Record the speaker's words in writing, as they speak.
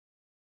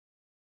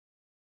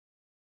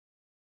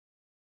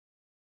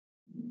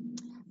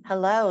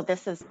Hello,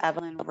 this is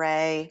Evelyn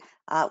Ray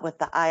with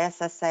the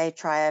ISSA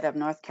Triad of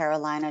North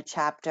Carolina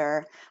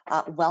chapter.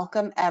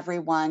 Welcome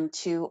everyone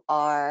to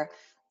our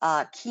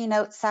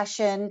keynote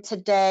session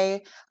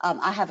today.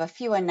 I have a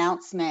few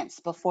announcements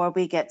before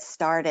we get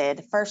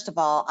started. First of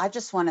all, I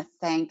just want to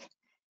thank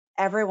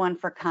everyone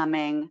for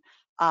coming.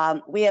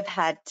 We have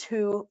had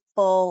 2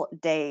 full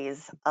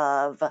days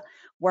of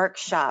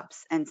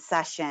workshops and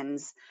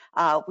sessions.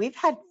 We've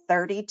had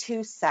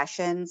 32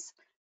 sessions,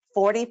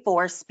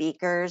 44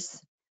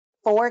 speakers,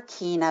 4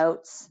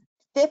 keynotes,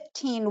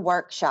 15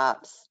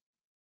 workshops,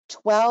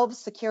 12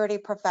 security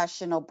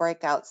professional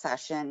breakout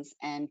sessions,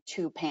 and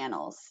 2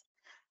 panels.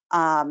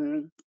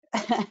 Um,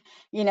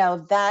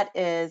 that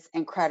is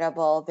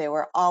incredible. They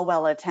were all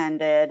well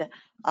attended.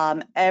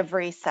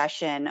 Every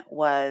session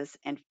was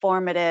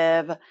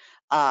informative,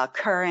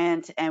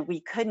 current, and we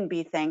couldn't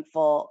be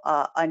thankful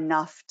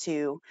enough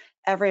to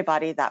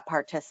everybody that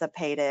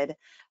participated.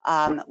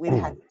 We've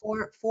had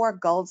four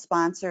gold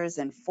sponsors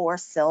and 4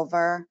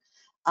 silver.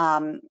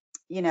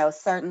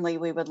 Certainly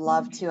we would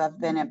love to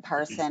have been in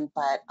person,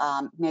 but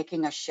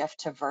making a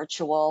shift to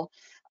virtual,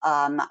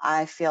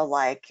 I feel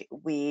like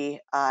we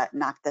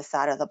knocked this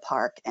out of the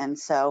park. And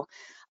so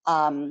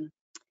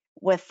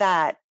with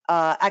that,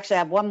 actually I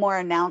have one more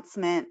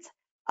announcement.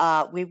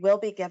 We will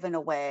be giving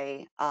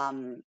away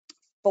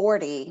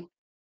 40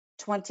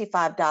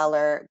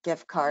 $25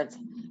 gift cards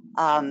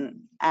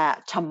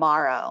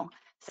tomorrow.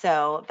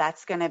 So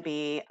that's going to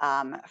be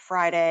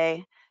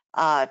Friday,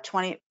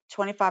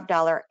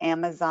 $25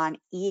 Amazon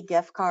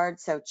e-gift card.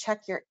 So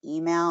check your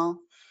email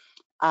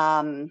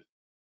and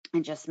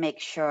just make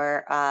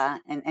sure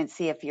and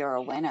see if you're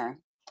a winner.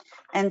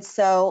 And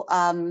so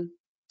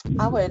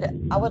I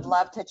would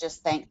love to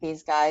just thank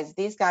these guys.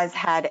 These guys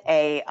had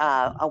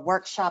a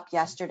workshop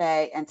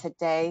yesterday, and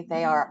today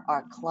they are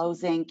our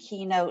closing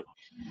keynote.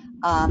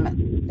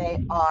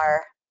 They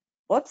are,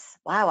 whoops,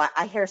 wow,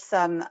 I hear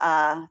some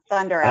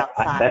thunder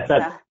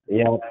outside.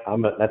 Yeah,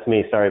 that's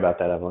me. Sorry about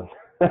that, Evelyn.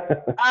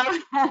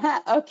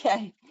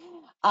 Okay.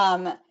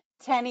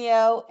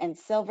 Teneo and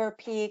Silver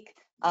Peak,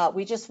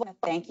 we just want to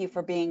thank you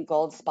for being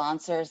gold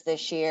sponsors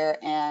this year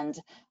and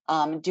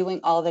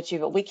doing all that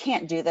you, we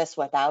can't do this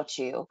without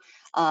you.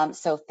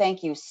 So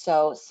thank you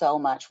so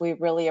much. We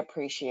really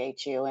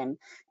appreciate you.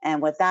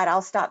 And with that,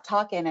 I'll stop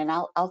talking and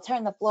I'll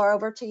turn the floor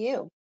over to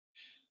you.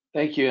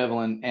 Thank you,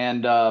 Evelyn.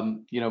 And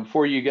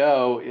before you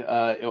go,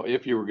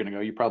 if you were going to go,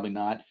 you're probably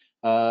not.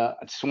 I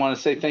just want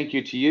to say thank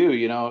you to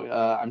you.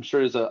 I'm sure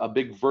there's a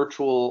big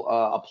virtual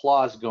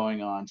applause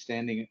going on,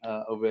 standing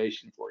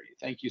ovation for you.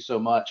 Thank you so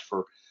much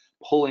for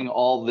pulling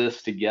all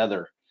this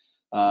together.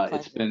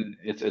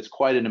 It's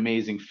quite an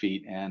amazing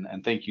feat,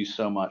 and thank you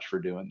so much for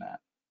doing that.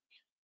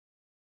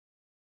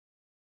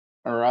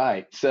 All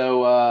right,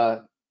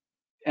 so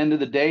end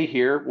of the day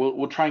here,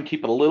 we'll try and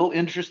keep it a little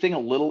interesting, a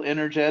little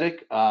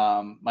energetic.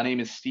 My name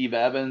is Steve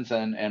Evans,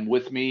 and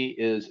with me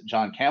is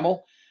John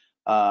Campbell.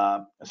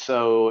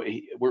 So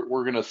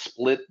we're going to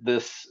split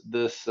this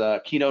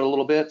keynote a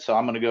little bit. So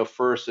I'm going to go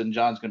first, and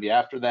John's going to be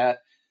after that.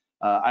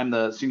 I'm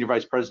the Senior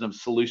Vice President of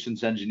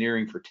Solutions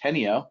Engineering for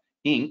Teneo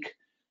Inc.,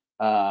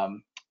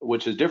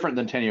 which is different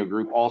than Teneo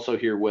Group, also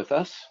here with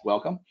us.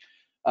 Welcome.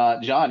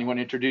 John, you want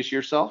to introduce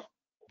yourself?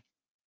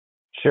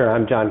 Sure,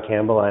 I'm John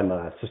Campbell. I'm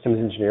a systems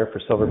engineer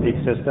for Silver Peak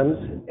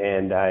Systems,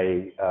 and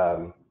I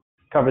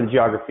cover the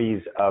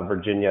geographies of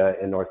Virginia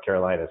and North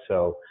Carolina.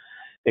 So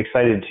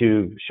excited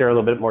to share a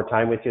little bit more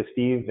time with you,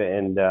 Steve,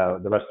 and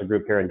the rest of the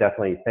group here. And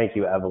definitely thank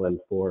you, Evelyn,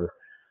 for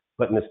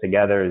putting this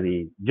together.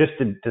 Just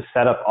to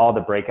set up all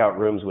the breakout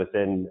rooms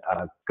within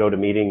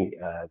GoToMeeting,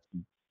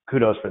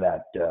 kudos for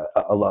that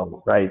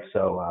alone, right?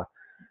 So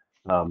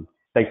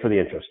thanks for the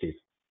intro, Steve.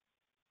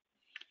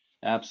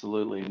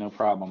 Absolutely, no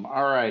problem.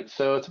 All right,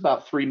 so it's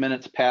about 3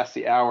 minutes past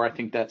the hour. I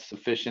think that's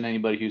sufficient.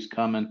 Anybody who's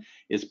coming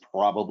is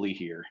probably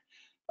here.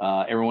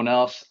 Everyone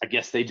else, I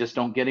guess they just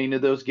don't get into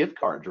those gift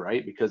cards,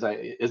 right? Because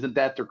isn't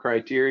that the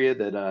criteria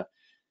that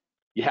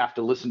you have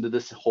to listen to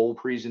this whole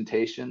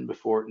presentation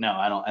before? No,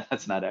 I don't.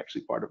 That's not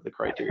actually part of the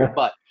criteria,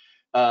 but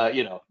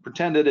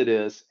pretend that it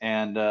is,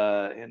 and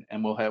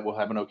we'll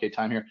have an okay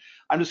time here.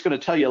 I'm just going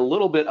to tell you a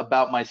little bit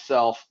about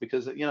myself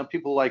because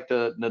people like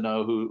to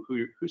know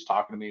who's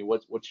talking to me.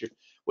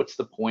 What's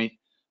the point?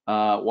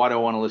 Why do I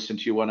want to listen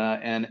to you?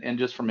 And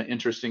just from an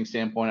interesting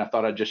standpoint, I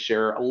thought I'd just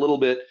share a little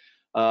bit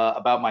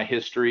about my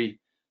history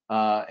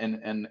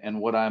and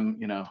what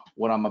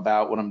I'm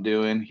about, what I'm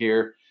doing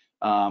here.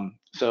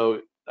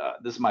 So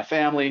this is my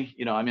family.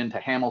 I'm into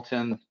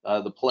Hamilton,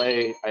 the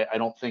play. I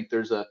don't think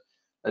there's a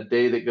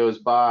day that goes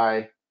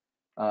by.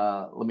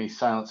 Let me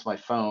silence my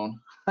phone.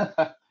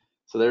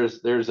 So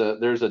there's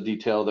a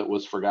detail that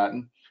was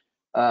forgotten.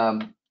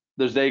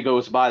 There's a day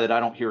goes by that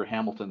I don't hear a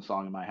Hamilton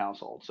song in my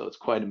household. So it's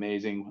quite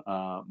amazing.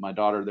 My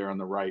daughter there on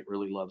the right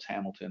really loves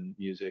Hamilton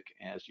music,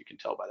 as you can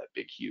tell by that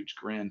big, huge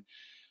grin.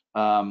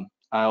 I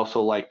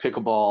also like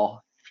pickleball.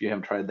 If you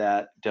haven't tried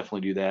that,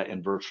 definitely do that,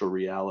 in virtual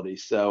reality.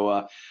 So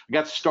I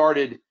got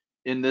started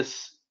in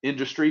this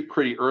industry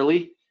pretty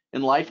early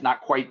in life,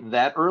 not quite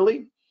that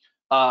early.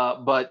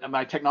 But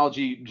my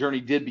technology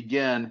journey did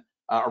begin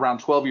around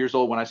 12 years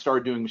old when I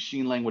started doing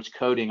machine language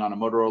coding on a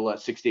Motorola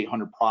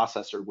 6800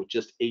 processor with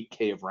just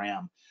 8K of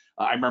RAM.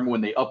 I remember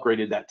when they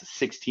upgraded that to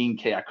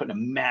 16K. I couldn't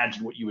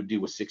imagine what you would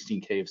do with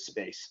 16K of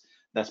space.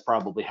 That's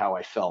probably how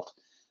I felt.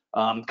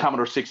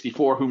 Commodore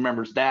 64, who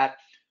remembers that?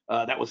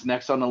 That was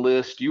next on the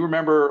list. Do you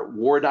remember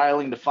war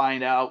dialing to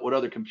find out what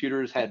other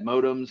computers had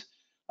modems?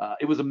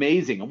 It was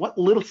amazing, and what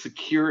little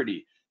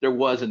security there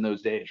was in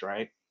those days,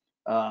 right?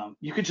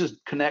 You could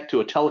just connect to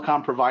a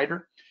telecom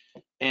provider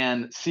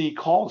and see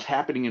calls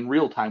happening in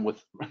real time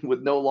with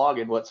no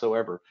login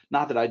whatsoever.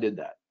 Not that I did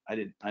that. I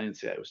didn't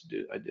say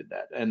I did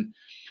that. And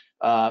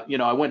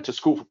I went to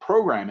school for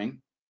programming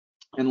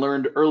and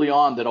learned early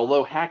on that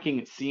although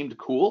hacking seemed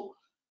cool,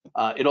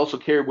 it also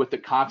carried with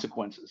it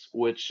consequences,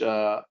 which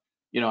I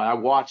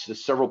watched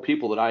as several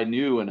people that I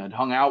knew and had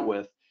hung out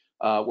with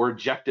were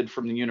ejected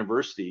from the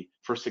university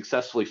for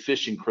successfully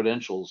phishing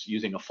credentials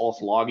using a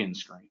false login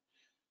string.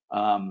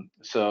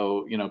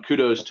 So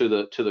kudos to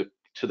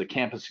the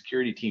campus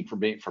security team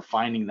for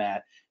finding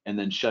that and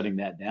then shutting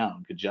that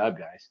down. Good job,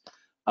 guys.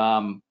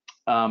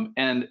 And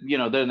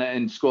then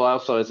in school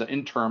also as an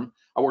intern,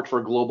 I worked for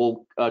a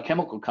global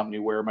chemical company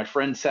where my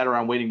friends sat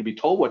around waiting to be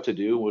told what to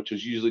do, which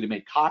was usually to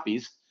make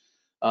copies.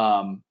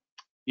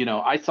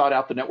 I sought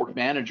out the network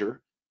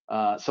manager,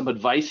 some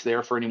advice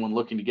there for anyone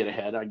looking to get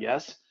ahead, I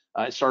guess.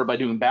 I started by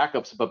doing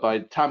backups, but by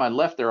the time I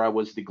left there, I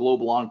was the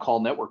global on-call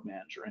network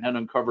manager and had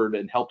uncovered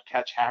and helped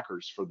catch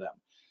hackers for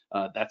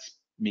them. That's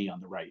me on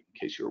the right, in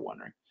case you were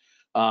wondering.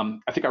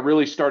 I think I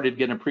really started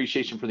getting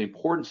appreciation for the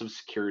importance of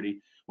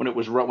security when I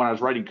was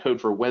writing code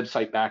for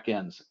website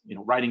backends.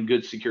 Writing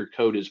good secure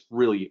code is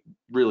really,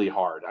 really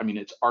hard. I mean,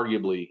 it's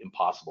arguably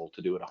impossible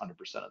to do it 100%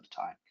 of the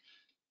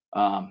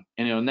time.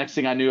 Next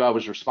thing I knew, I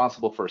was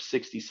responsible for a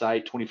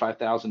 60-site,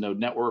 25,000 node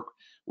network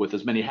with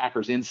as many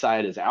hackers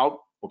inside as out,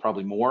 or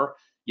probably more.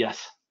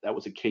 Yes, that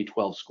was a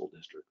K-12 school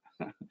district.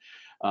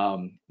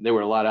 There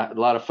were a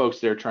lot of folks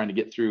there trying to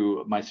get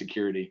through my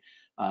security,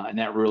 and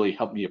that really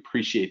helped me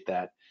appreciate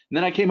that. And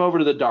then I came over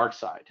to the dark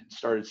side and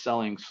started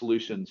selling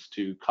solutions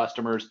to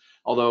customers,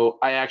 although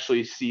I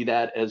actually see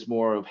that as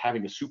more of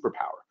having a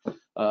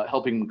superpower,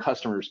 helping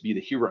customers be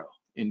the hero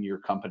in your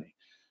company.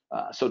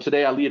 So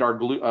today I lead our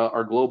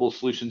global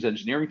solutions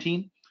engineering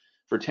team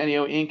for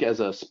Teneo Inc. as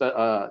a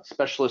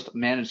specialist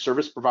managed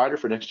service provider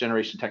for next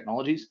generation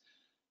technologies.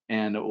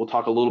 And we'll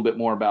talk a little bit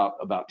more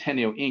about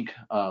Teneo Inc.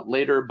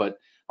 Later, but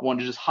I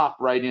wanted to just hop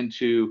right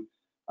into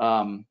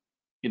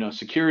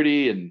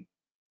security and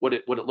what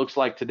it looks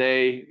like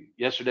today,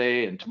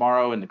 yesterday, and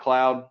tomorrow in the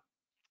cloud.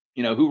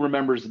 Who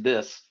remembers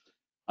this,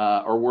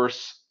 or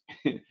worse,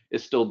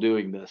 is still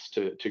doing this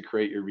to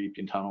create your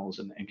VPN tunnels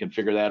and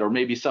configure that, or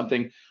maybe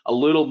something a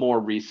little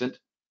more recent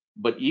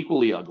but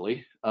equally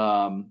ugly.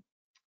 And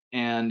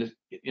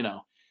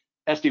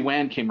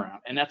SD-WAN came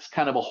around, and that's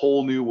kind of a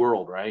whole new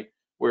world, right?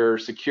 Where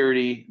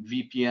security,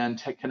 VPN,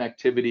 tech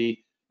connectivity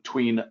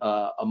between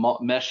a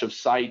mesh of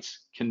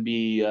sites can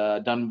be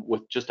done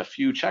with just a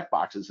few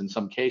checkboxes in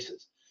some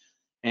cases.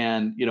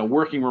 And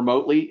working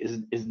remotely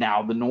is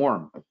now the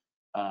norm.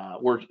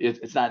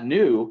 It's not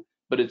new,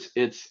 but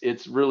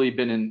it's really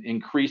been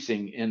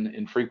increasing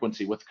in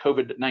frequency. With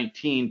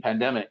COVID-19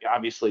 pandemic,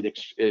 obviously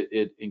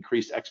it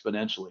increased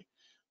exponentially.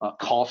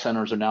 Call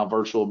centers are now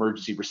virtual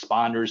emergency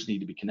responders, need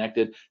to be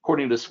connected.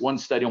 According to this one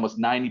study, almost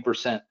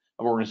 90%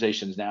 of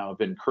organizations now have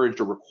been encouraged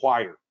to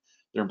require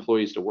their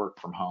employees to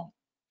work from home.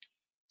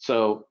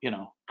 So,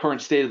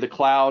 current state of the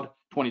cloud,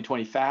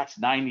 2020 facts,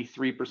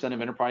 93%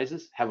 of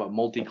enterprises have a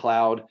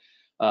multi-cloud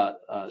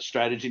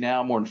strategy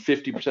now. More than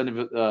 50%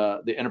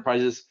 of the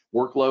enterprises'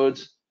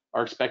 workloads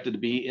are expected to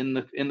be in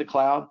the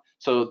cloud.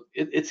 So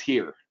it's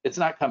here. It's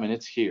not coming.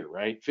 It's here,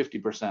 right?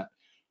 50%.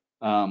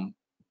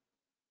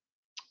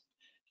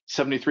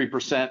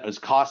 73% is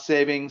cost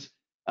savings.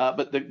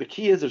 But the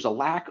key is there's a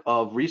lack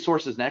of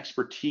resources and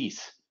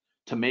expertise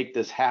to make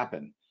this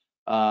happen.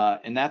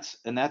 And that's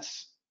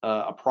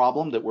a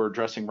problem that we're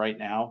addressing right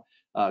now.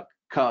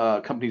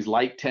 Companies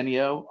like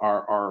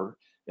Teneo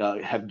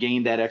have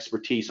gained that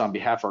expertise on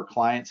behalf of our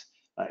clients.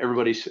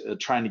 Everybody's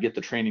trying to get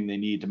the training they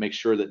need to make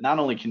sure that not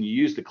only can you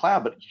use the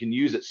cloud, but you can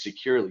use it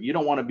securely. You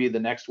don't want to be the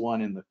next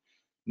one in the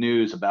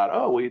news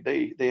about,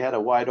 they had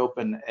a wide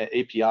open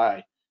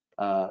API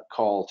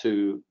call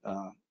to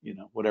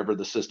whatever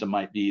the system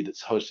might be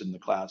that's hosted in the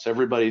cloud. So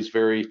everybody's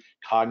very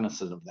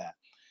cognizant of that.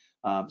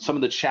 Some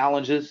of the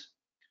challenges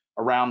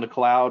around the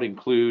cloud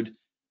include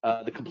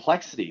the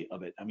complexity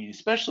of it. I mean,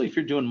 especially if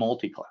you're doing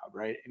multi-cloud,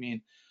 right? I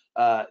mean,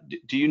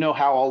 do you know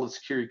how all the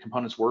security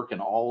components work in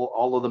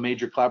all of the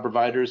major cloud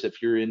providers?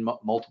 If you're in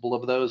multiple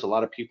of those, a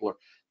lot of people are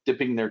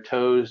dipping their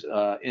toes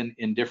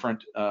in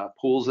different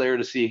pools there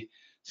to see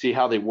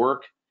how they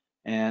work,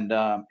 and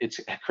it's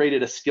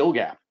created a skill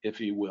gap, if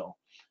you will,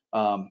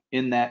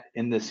 in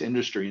this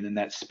industry and in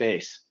that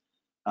space.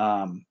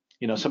 Some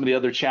of the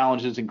other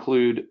challenges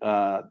include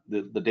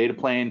the data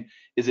plane.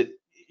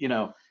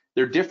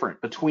 They're different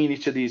between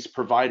each of these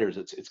providers.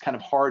 It's kind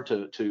of hard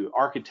to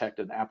architect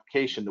an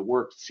application to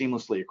work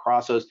seamlessly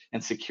across those,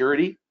 and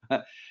security.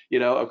 You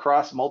know,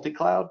 across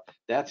multi-cloud,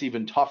 that's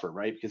even tougher,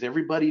 right? Because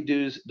everybody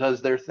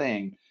does their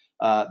thing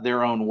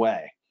their own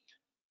way.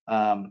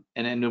 And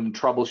then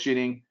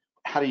troubleshooting,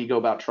 how do you go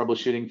about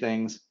troubleshooting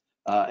things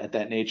at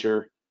that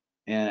nature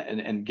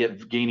and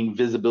gaining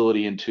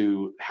visibility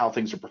into how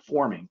things are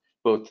performing,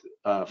 both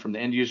from the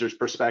end user's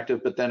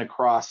perspective, but then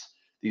across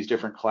these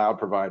different cloud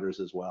providers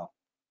as well.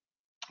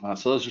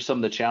 So those are some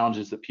of the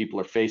challenges that people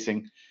are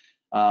facing,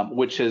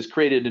 which has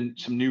created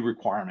some new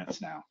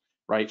requirements now,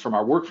 right? From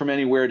our work from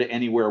anywhere to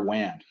anywhere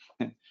WAN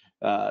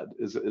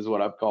is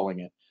what I'm calling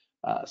it.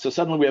 So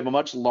suddenly we have a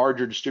much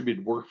larger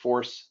distributed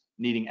workforce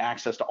needing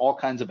access to all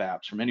kinds of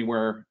apps from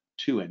anywhere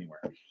to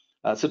anywhere.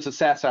 Such as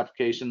SaaS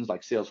applications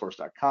like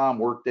Salesforce.com,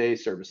 Workday,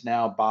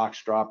 ServiceNow,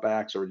 Box,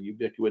 Dropbox, or the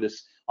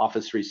ubiquitous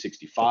Office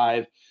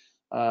 365.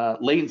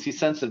 Latency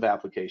sensitive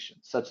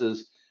applications such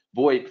as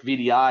VoIP,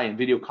 VDI, and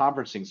video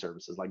conferencing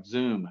services like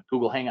Zoom,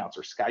 Google Hangouts,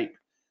 or Skype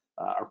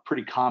are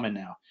pretty common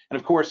now. And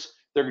of course,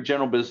 there are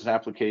general business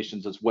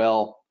applications as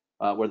well,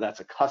 where that's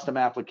a custom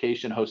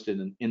application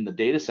hosted in the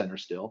data center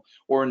still,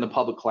 or in the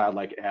public cloud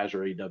like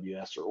Azure,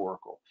 AWS, or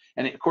Oracle.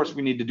 And of course,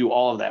 we need to do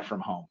all of that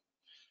from home.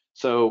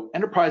 So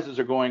enterprises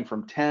are going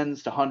from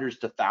tens to hundreds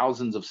to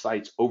thousands of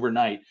sites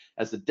overnight,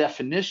 as the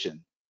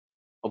definition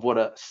of what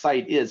a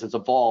site is has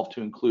evolved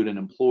to include an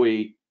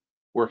employee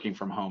working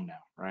from home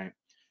now, right?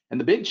 And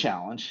the big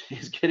challenge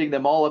is getting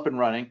them all up and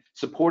running,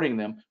 supporting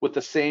them with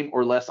the same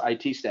or less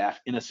IT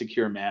staff in a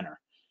secure manner,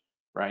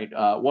 right?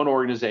 One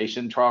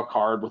organization, Trial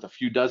Card, with a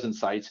few dozen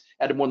sites,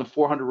 added more than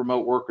 400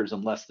 remote workers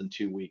in less than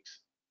 2 weeks.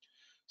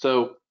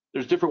 So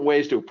there's different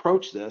ways to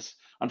approach this.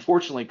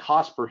 Unfortunately,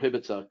 cost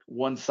prohibits a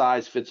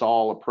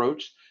one-size-fits-all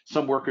approach.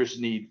 Some workers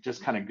need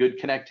just kind of good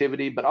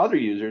connectivity, but other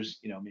users,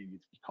 you know, maybe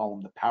you call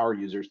them the power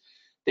users,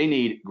 they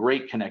need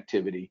great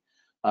connectivity.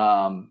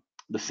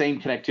 The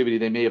same connectivity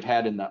they may have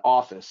had in the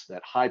office,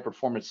 that high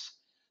performance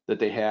that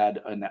they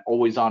had and that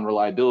always-on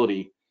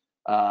reliability.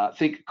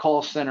 Think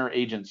call center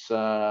agents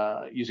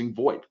using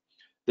VoIP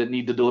that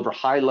need to deliver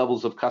high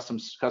levels of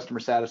customer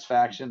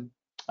satisfaction,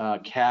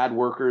 CAD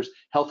workers,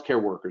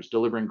 healthcare workers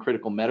delivering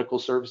critical medical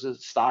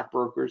services,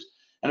 stockbrokers,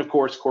 and of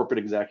course, corporate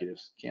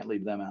executives. Can't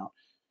leave them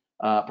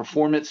out.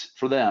 Performance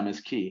for them is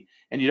key.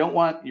 And you don't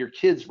want your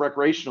kids'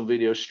 recreational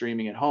video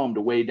streaming at home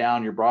to weigh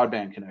down your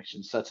broadband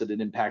connection such that it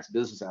impacts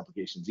business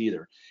applications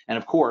either. And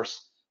of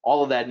course,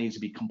 all of that needs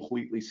to be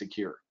completely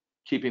secure,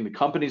 keeping the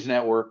company's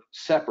network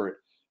separate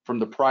from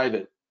the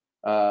private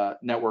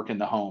network in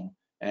the home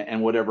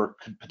and whatever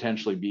could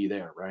potentially be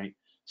there, right?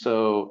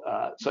 So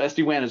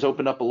SD-WAN has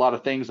opened up a lot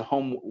of things. The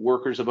home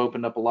workers have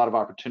opened up a lot of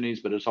opportunities,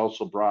 but it's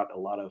also brought a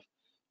lot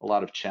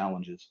of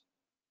challenges.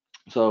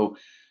 So,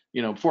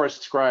 you know, before I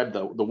describe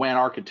the WAN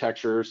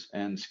architectures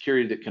and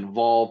security that can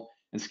evolve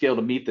and scale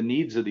to meet the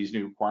needs of these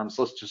new requirements,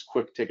 let's just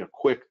take a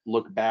quick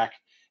look back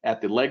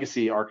at the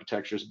legacy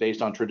architectures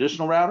based on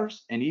traditional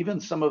routers and even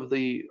some of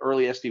the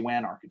early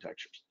SD-WAN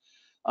architectures.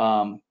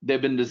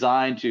 They've been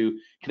designed to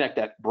connect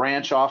that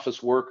branch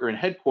office worker and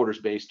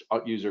headquarters-based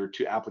user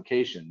to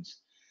applications,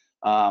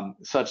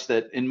 such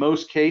that in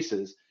most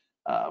cases,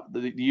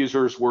 the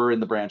users were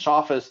in the branch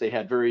office. They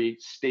had very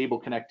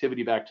stable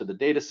connectivity back to the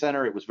data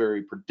center. It was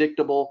very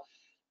predictable.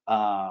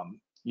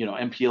 You know,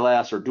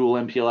 MPLS or dual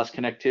MPLS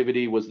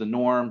connectivity was the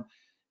norm,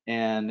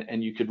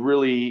 and you could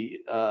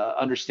really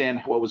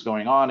understand what was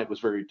going on. It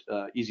was very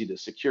easy to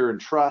secure and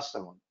trust.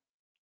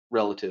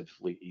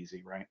 Relatively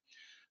easy, right?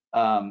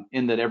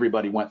 In that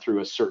everybody went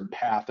through a certain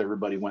path,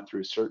 everybody went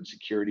through a certain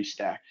security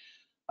stack.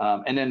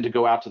 And then to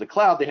go out to the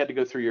cloud, they had to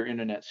go through your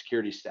internet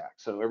security stack.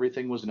 So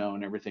everything was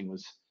known, everything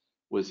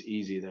was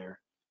easy there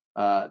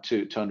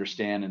to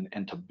understand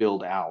and to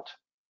build out.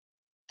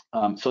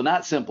 So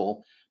not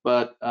simple,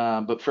 but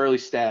fairly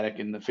static,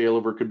 and the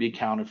failover could be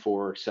accounted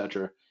for, et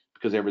cetera,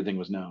 because everything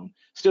was known.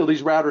 Still,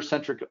 these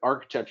router-centric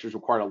architectures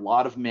required a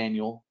lot of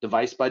manual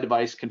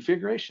device-by-device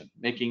configuration,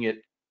 making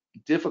it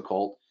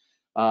difficult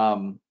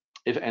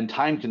and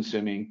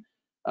time-consuming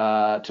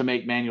to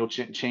make manual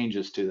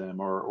changes to them,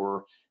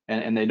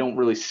 and they don't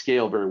really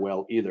scale very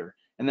well either.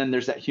 And then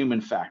there's that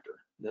human factor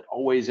that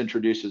always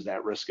introduces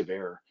that risk of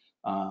error.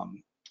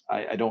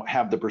 I don't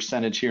have the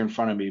percentage here in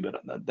front of me,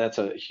 but that's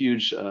a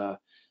huge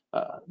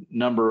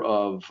number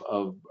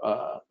of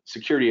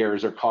security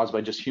errors are caused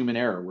by just human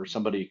error, where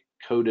somebody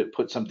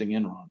put something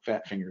in wrong,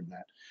 fat-fingered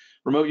that.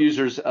 Remote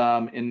users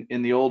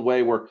in the old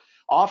way were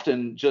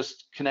often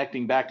just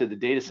connecting back to the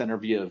data center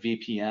via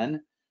VPN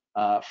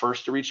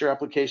first to reach your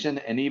application,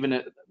 and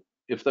even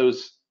if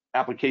those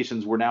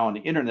applications were now on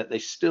the internet, they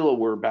still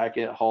were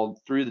hauled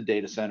through the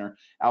data center,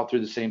 out through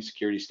the same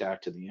security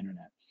stack to the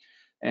internet.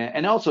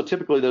 And also,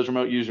 typically, those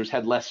remote users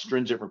had less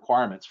stringent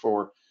requirements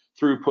for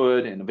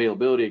throughput and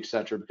availability, et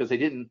cetera, because they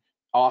didn't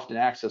often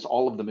access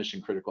all of the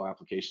mission-critical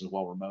applications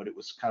while remote. It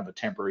was kind of a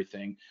temporary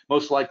thing.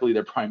 Most likely,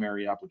 their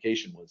primary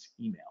application was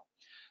email.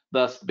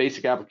 Thus,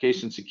 basic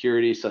application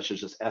security, such as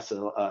just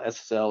SSL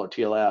or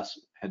TLS,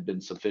 had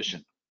been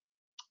sufficient.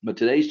 But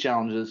today's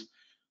challenges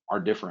are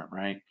different,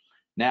 right?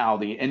 Now,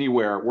 the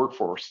anywhere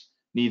workforce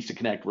needs to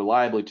connect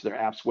reliably to their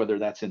apps, whether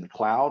that's in the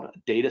cloud,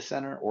 data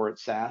center, or at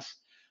SaaS.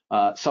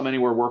 Some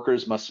anywhere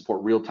workers must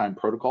support real-time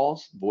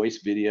protocols, voice,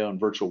 video, and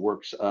virtual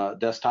works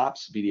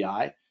desktops,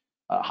 VDI,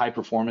 high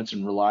performance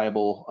and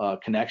reliable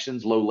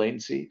connections, low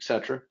latency,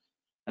 etc.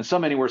 And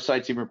some anywhere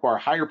sites even require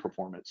higher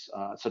performance,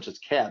 such as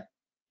CAD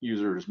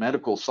users,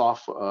 medical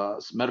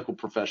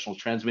professionals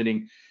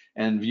transmitting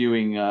and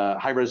viewing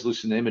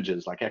high-resolution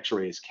images like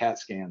X-rays, CAT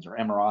scans, or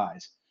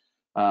MRIs,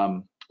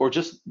 or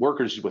just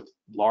workers with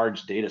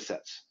large data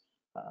sets.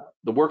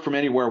 The work from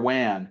anywhere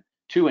WAN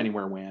to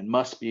anywhere WAN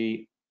must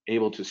be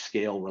able to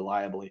scale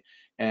reliably.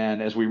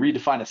 And as we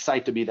redefine a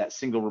site to be that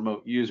single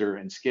remote user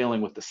and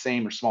scaling with the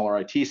same or smaller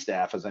IT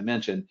staff, as I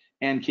mentioned,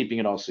 and keeping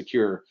it all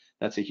secure,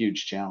 that's a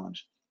huge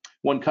challenge.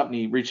 One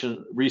company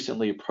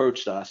recently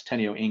approached us,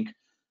 Teneo Inc,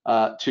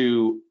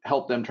 to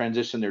help them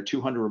transition their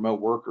 200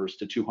 remote workers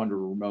to 200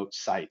 remote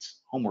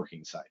sites, home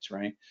working sites,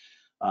 right?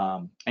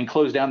 And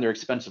close down their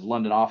expensive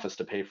London office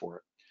to pay for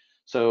it.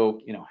 So,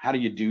 how do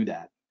you do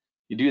that?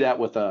 You do that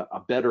with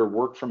a better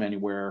work from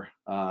anywhere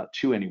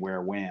to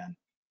anywhere WAN.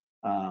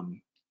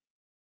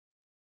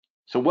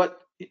 So what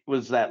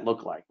does that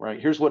look like, right?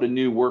 Here's what a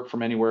new work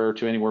from anywhere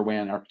to anywhere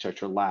WAN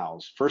architecture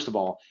allows. First of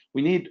all,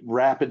 we need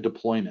rapid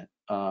deployment,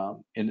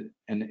 and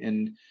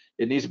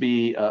it needs to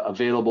be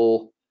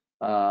available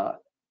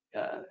and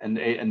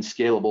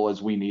scalable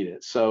as we need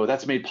it. So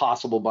that's made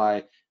possible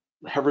by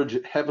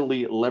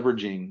heavily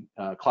leveraging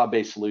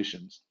cloud-based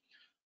solutions.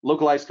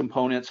 Localized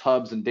components,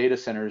 hubs, and data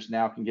centers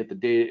now can get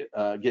data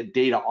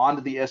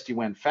onto the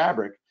SD-WAN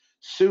fabric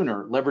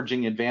sooner,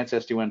 leveraging advanced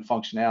SD-WAN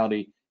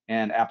functionality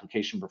and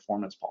application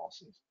performance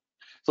policies.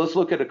 So let's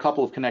look at a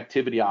couple of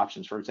connectivity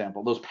options. For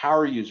example, those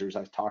power users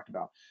I've talked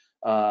about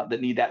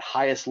that need that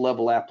highest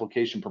level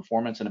application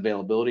performance and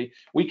availability,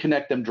 we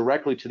connect them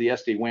directly to the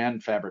SD-WAN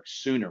fabric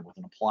sooner with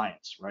an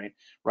appliance,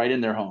 right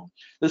in their home.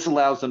 This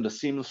allows them to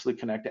seamlessly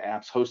connect to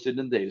apps hosted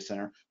in the data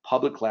center,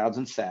 public clouds,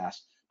 and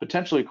SaaS,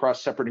 potentially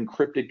across separate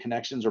encrypted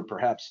connections or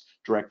perhaps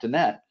direct to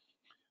net,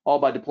 all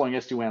by deploying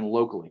SD-WAN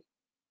locally,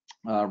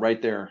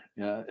 right there,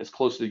 as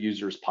close to the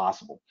user as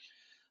possible.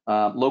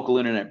 Local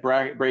internet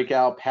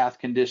breakout, path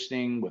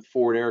conditioning with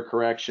forward error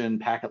correction,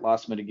 packet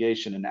loss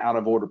mitigation, and out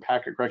of order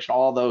packet correction,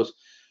 all those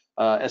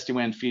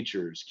SD-WAN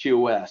features,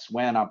 QoS,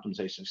 WAN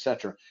optimization,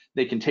 etc.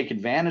 They can take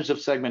advantage of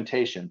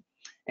segmentation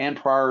and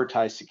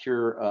prioritize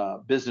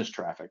secure business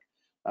traffic,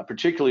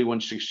 particularly when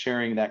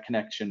sharing that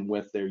connection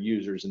with their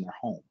users in their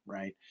home,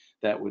 right?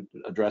 That would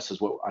addresses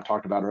what I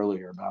talked about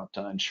earlier about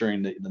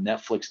ensuring that the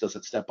Netflix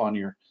doesn't step on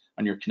your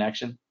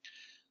connection.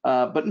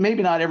 But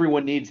maybe not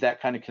everyone needs that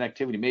kind of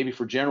connectivity. Maybe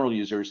for general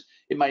users,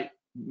 it might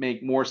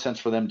make more sense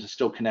for them to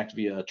still connect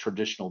via a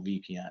traditional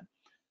VPN.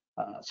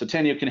 So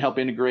Teneo can help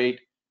integrate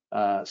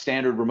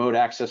standard remote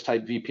access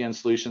type VPN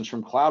solutions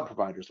from cloud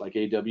providers like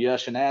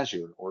AWS and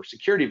Azure, or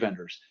security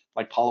vendors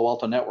like Palo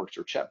Alto Networks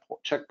or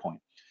Checkpoint,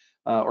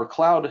 or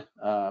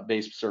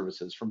cloud-based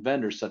services from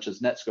vendors such as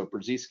Netscope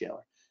or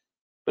Zscaler.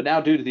 But now,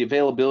 due to the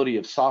availability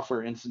of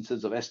software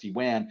instances of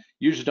SD-WAN,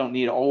 users don't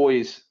need to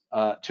always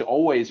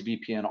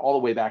VPN all the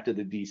way back to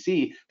the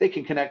DC. They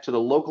can connect to the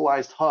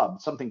localized hub,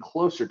 something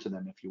closer to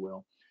them, if you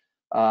will,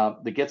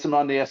 that gets them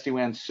on the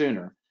SD-WAN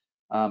sooner,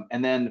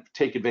 and then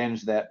take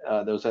advantage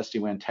of those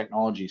SD-WAN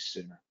technologies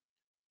sooner.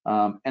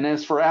 And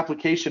as for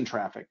application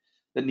traffic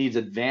that needs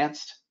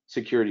advanced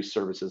security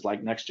services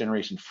like next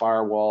generation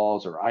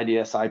firewalls or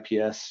IDS,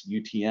 IPS,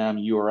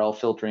 UTM, URL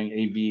filtering,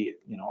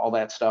 AV, all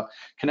that stuff,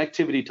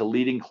 connectivity to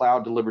leading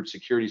cloud delivered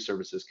security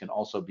services can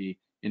also be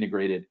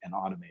integrated and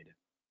automated.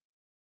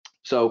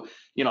 So,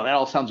 that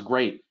all sounds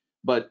great,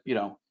 but,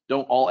 don't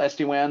all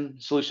SD-WAN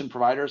solution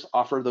providers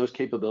offer those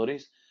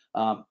capabilities?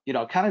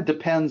 It kind of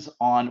depends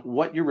on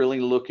what you're really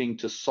looking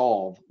to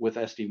solve with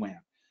SD-WAN.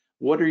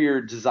 What are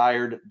your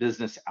desired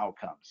business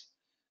outcomes?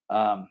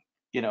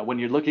 When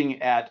you're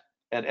looking at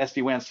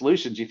SD-WAN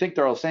solutions, you think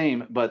they're all the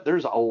same, but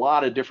there's a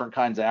lot of different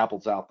kinds of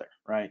apples out there,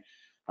 right?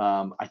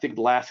 I think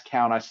the last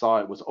count I saw,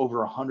 it was over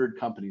 100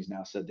 companies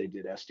now said they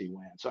did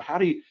SD-WAN. So how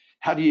do you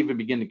even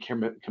begin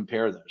to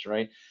compare those,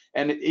 right?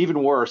 And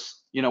even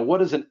worse, what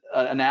does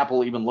an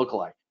apple even look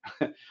like?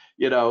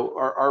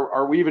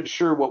 Are we even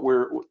sure what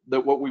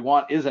we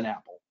want is an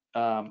apple,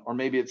 or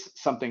maybe it's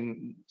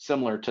something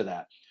similar to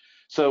that?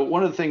 So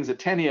one of the things that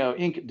Teneo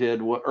Inc.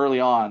 did early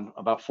on,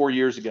 about 4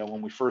 years ago,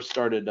 when we first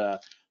started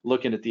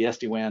looking at the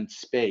SD-WAN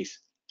space,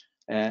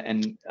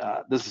 and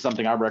this is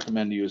something I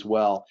recommend to you as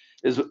well,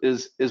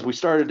 is we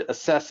started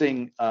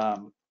assessing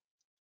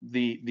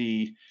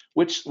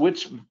which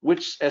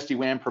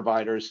SD-WAN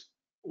providers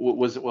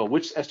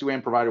which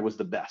SD-WAN provider was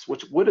the best,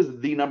 what is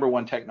the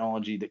 #1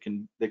 technology that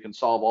can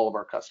solve all of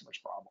our customers'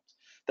 problems.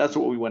 That's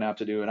what we went out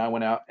to do, and I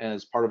went out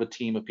as part of a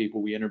team of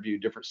people. We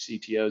interviewed different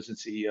CTOs and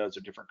CEOs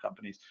of different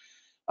companies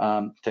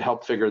to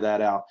help figure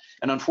that out.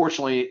 And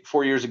unfortunately,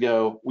 4 years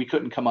ago, we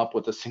couldn't come up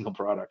with a single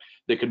product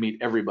that could meet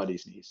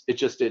everybody's needs. It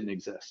just didn't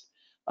exist.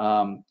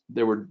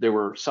 There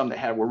were some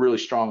that were really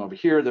strong over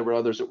here. There were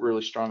others that were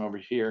really strong over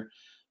here.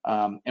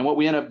 And what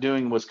we ended up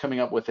doing was coming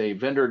up with a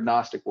vendor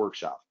agnostic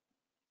workshop,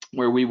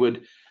 where we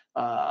would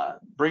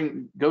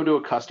go to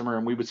a customer,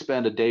 and we would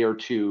spend a day or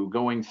two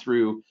going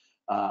through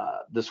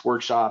this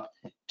workshop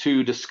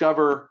to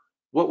discover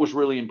what was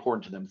really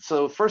important to them.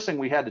 So first thing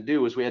we had to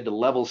do was we had to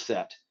level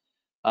set.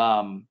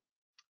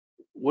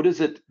 What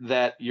is it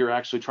that you're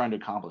actually trying to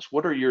accomplish?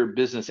 What are your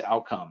business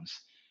outcomes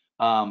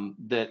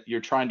that you're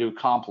trying to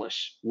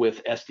accomplish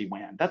with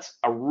SD-WAN? That's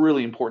a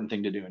really important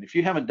thing to do. And if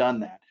you haven't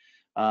done that,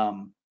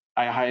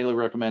 I highly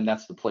recommend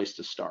that's the place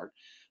to start.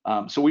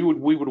 So we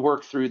would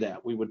work through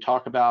that. We would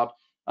talk about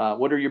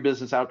what are your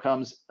business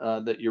outcomes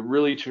that you're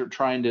really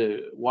trying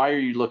to, why are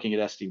you looking at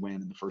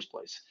SD-WAN in the first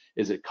place?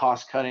 Is it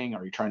cost cutting?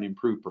 Are you trying to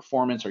improve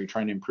performance? Are you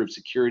trying to improve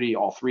security?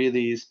 All three of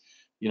these,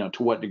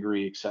 to what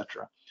degree, et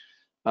cetera.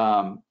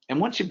 And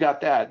once you've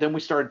got that, then we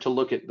started to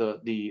look at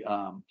the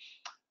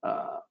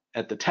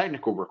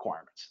technical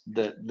requirements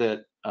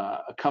that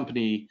a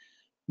company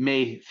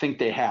may think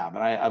they have.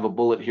 And I have a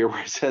bullet here where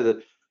I said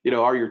that,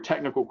 are your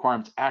technical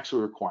requirements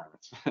actually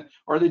requirements?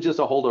 Or are they just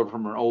a holdover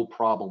from an old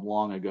problem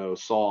long ago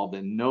solved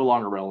and no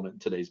longer relevant in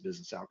today's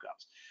business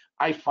outcomes?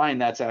 I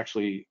find that's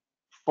actually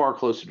far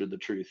closer to the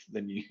truth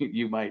than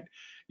you might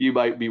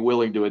be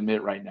willing to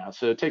admit right now.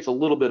 So it takes a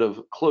little bit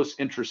of close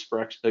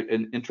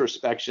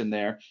introspection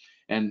there,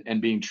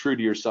 and being true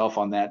to yourself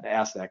on that, to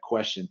ask that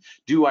question.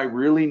 Do I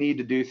really need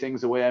to do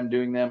things the way I'm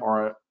doing them,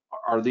 or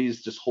are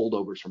these just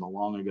holdovers from a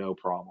long ago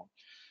problem?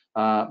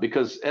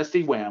 Because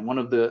SD-WAN, one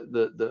of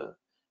the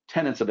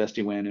tenets of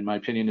SD-WAN, in my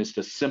opinion, is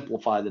to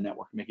simplify the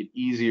network, make it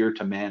easier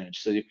to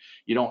manage. So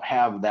you don't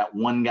have that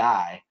one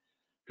guy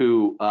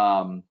who,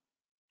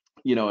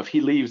 if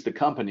he leaves the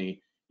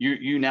company,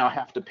 you now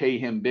have to pay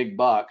him big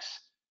bucks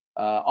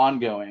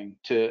ongoing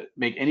to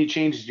make any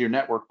changes to your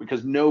network,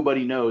 because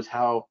nobody knows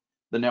how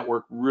the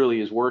network really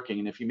is working.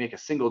 And if you make a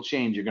single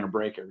change, you're going to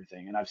break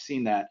everything. And I've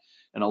seen that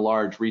in a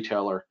large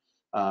retailer,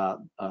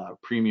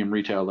 premium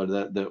retailer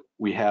that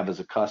we have as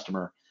a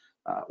customer,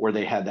 where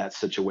they had that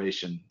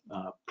situation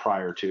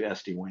prior to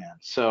SD-WAN.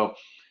 So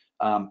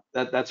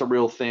that's a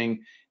real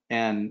thing,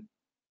 and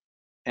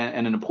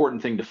an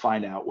important thing to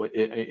find out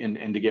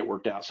and to get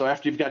worked out. So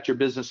after you've got your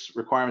business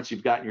requirements,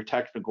 you've got your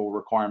technical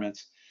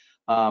requirements,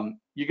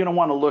 you're going to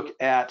want to look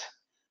at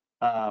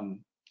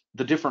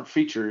the different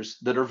features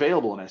that are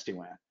available in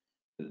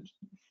SD-WAN.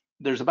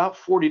 There's about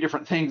 40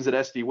 different things that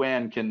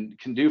SD-WAN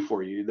can do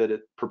for you, that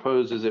it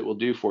proposes it will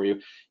do for you,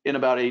 in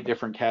about 8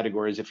 different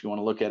categories, if you want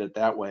to look at it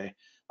that way.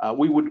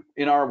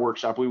 In our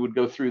workshop, we would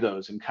go through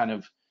those and kind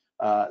of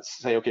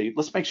say, okay,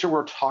 let's make sure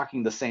we're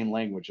talking the same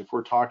language. If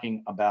we're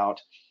talking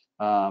about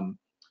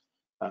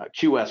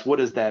QS, what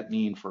does that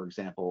mean, for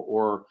example,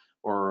 or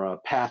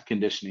path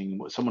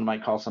conditioning? Someone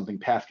might call something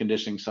path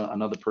conditioning, so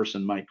another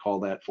person might call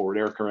that forward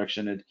error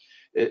correction.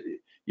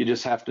 You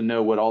just have to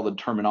know what all the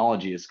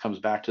terminology is. It comes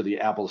back to the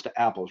apples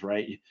to apples,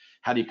 right?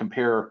 How do you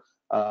compare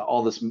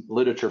all this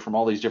literature from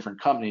all these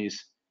different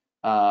companies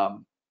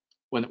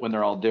when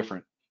they're all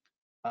different?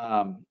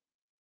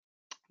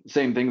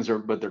 Same things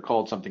but they're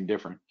called something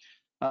different.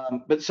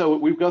 But so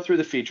we go through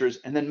the features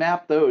and then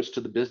map those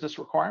to the business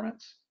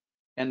requirements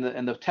and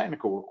the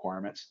technical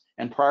requirements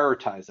and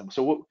prioritize them.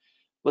 So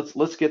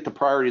let's get the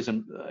priorities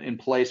in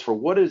place for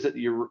what is it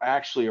you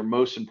actually are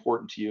most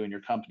important to you and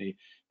your company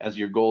as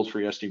your goals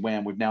for your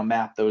SD-WAN. We've now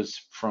mapped those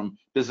from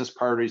business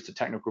priorities to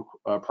technical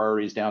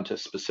priorities down to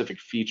specific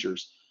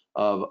features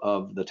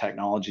of the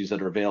technologies that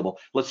are available.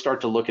 Let's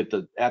start to look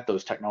at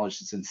those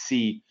technologies and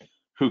see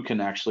who can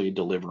actually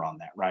deliver on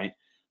that, right?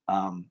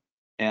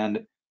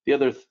 And the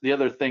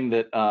other thing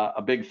that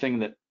a big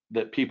thing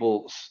that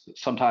people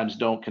sometimes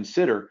don't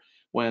consider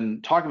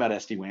when talking about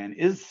SD-WAN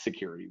is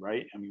security,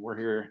 right? I mean, we're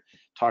here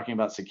talking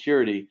about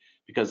security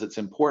because it's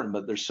important,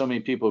 but there's so many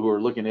people who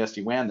are looking at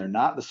SD-WAN, they're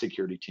not the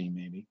security team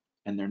maybe,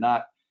 and they're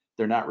not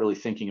really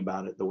thinking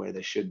about it the way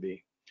they should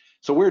be.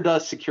 So where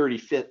does security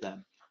fit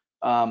then?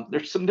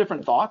 There's some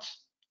different thoughts.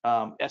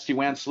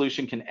 SD-WAN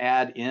solution can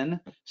add in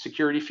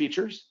security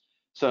features.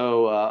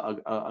 So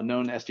a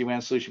known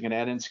SD-WAN solution can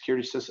add in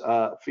security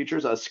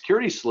features. A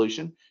security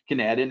solution can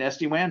add in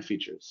SD-WAN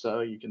features. So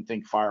you can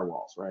think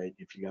firewalls, right?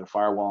 If you got a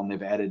firewall and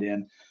they've added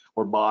in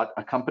or bought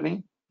a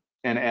company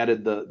and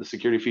added the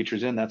security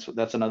features in,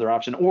 that's another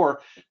option. Or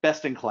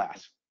best in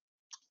class.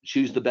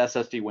 Choose the best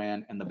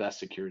SD-WAN and the best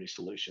security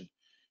solution.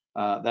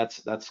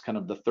 That's kind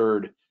of the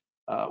third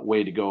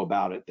way to go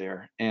about it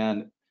there.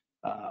 And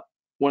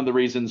one of the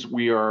reasons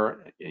we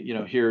are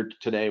here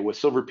today with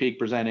Silver Peak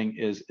presenting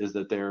is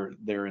that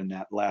they're in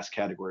that last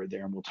category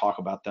there, and we'll talk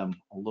about them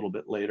a little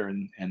bit later,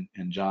 and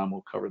John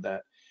will cover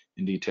that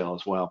in detail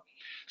as well.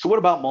 So what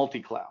about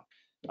multi-cloud?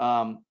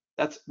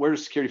 Where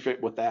does security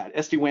fit with that?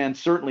 SD-WAN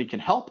certainly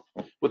can help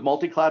with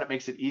multi-cloud. It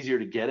makes it easier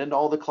to get into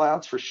all the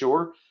clouds for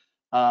sure.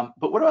 But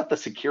what about the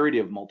security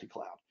of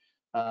multi-cloud?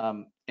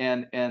 Do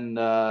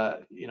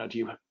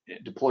you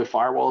deploy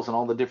firewalls in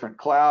all the different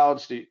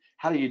clouds?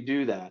 How do you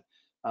do that?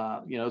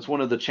 It's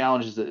one of the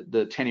challenges that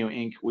the Teneo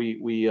Inc.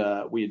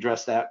 We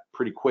addressed that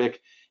pretty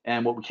quick,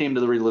 and what we came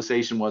to the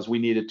realization was we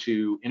needed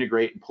to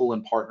integrate and pull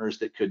in partners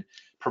that could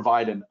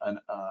provide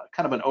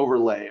kind of an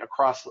overlay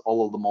across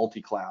all of the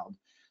multi-cloud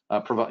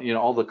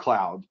all the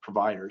cloud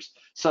providers,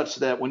 such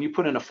that when you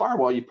put in a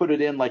firewall, you put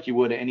it in like you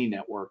would any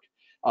network,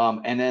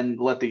 and then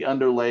let the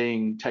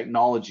underlying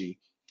technology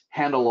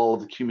handle all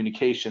of the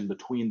communication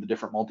between the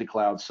different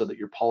multi-clouds so that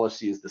your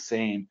policy is the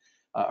same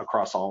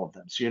across all of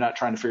them. So you're not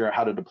trying to figure out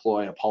how to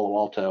deploy a Palo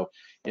Alto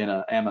in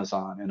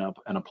Amazon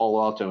and a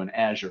Palo Alto in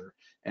Azure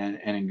and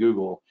in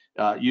Google.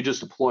 You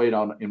just deploy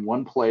it in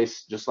one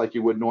place, just like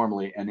you would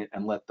normally,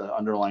 and let the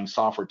underlying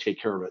software take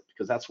care of it,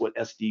 because that's what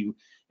SD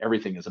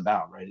everything is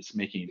about, right? It's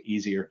making it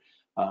easier,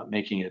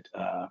 making it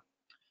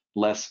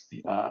less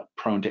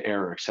prone to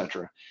error,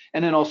 etc.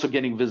 And then also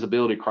getting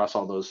visibility across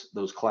all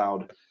those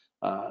cloud,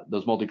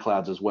 those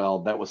multi-clouds as well.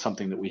 That was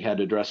something that we had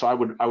to address. So I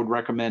would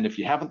recommend, if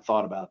you haven't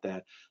thought about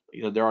that,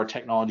 there are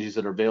technologies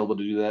that are available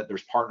to do that.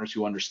 There's partners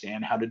who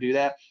understand how to do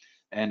that.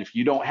 And if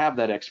you don't have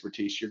that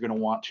expertise, you're going to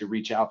want to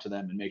reach out to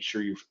them and make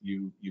sure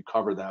you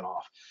cover that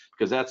off,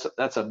 because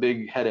that's a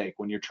big headache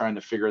when you're trying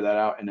to figure that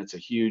out, and it's a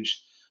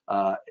huge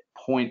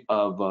point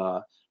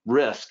of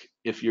risk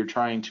if you're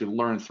trying to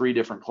learn 3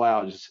 different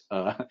clouds,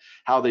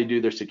 how they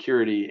do their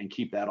security, and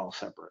keep that all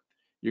separate.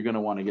 You're going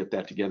to want to get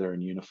that together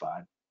and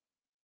unified.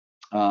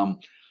 And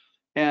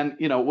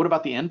what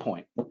about the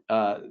endpoint?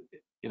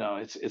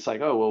 It's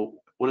like, oh well,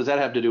 what does that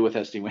have to do with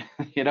SD-WAN?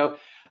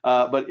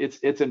 But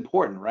it's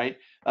important, right?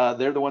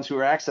 They're the ones who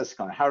are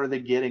accessing it. How are they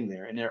getting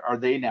there? And are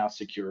they now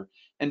secure?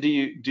 And do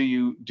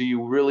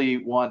you really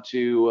want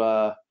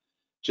to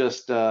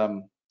just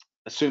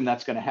assume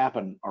that's going to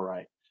happen? All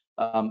right.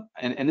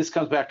 And this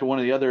comes back to one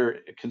of the other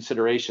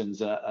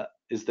considerations,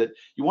 is that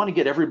you want to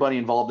get everybody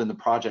involved in the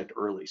project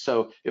early.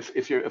 So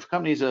if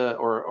companies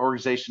or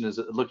organization is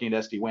looking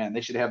at SD-WAN,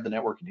 they should have the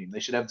networking team, they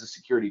should have the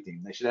security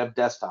team, they should have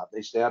desktop,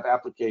 they should have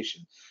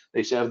application,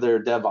 they should have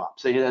their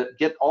DevOps. They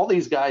get all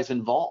these guys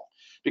involved,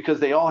 because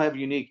they all have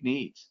unique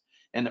needs.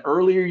 And the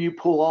earlier you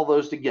pull all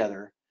those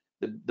together,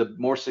 the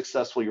more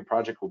successful your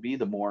project will be,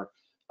 the more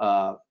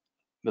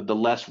the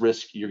less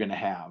risk you're going to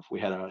have. We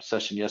had a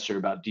session yesterday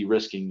about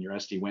de-risking your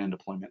SD-WAN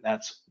deployment.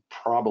 That's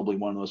probably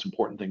one of the most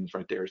important things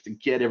right there, is to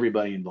get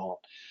everybody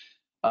involved.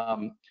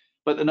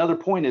 But another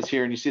point is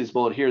here, and you see this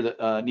bullet here,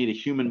 that need a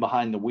human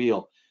behind the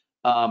wheel.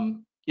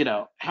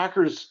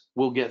 Hackers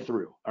will get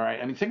through. All right.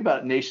 I mean, think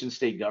about nation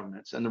state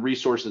governments and the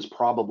resources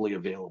probably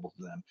available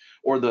to them,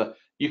 or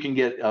you can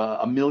get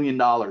 $1 million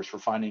for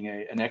finding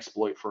an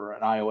exploit for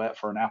an iOS,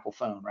 for an Apple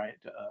phone, right?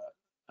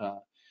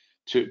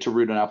 To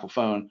root an Apple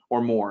phone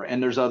or more.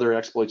 And there's other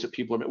exploits that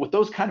people are, with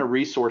those kind of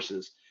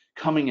resources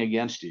coming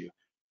against you.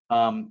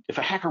 If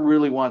a hacker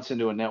really wants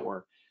into a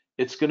network,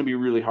 it's going to be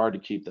really hard to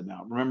keep them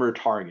out. Remember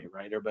Target,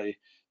 right?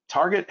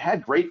 Target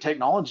had great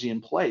technology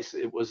in place.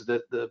 It was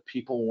that the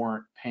people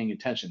weren't paying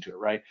attention to it,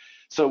 right?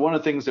 So one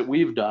of the things that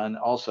we've done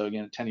also,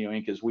 again, at Teneo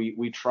Inc, is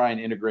we try and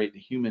integrate the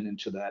human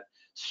into that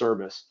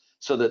service,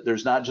 so that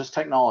there's not just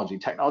technology.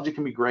 Technology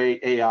can be great,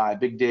 AI,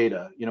 big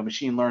data,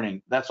 machine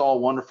learning. That's all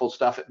wonderful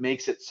stuff. It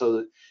makes it so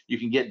that you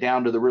can get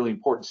down to the really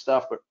important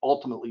stuff, but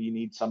ultimately you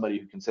need somebody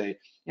who can say,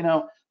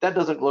 that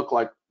doesn't look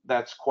like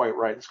that's quite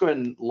right. Let's go ahead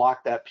and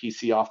lock that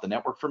PC off the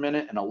network for a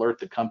minute and alert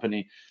the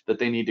company that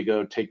they need to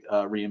go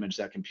reimage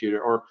that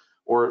computer,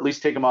 or at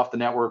least take them off the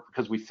network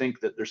because we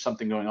think that there's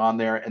something going on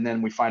there, and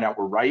then we find out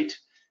we're right.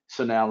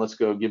 So now let's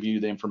go give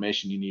you the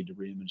information you need to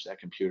reimage that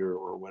computer,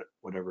 or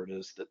whatever it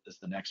is that is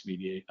the next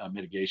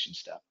mitigation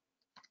step.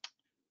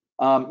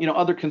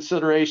 Other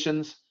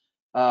considerations,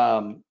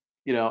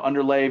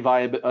 underlay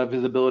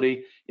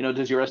visibility.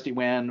 Does your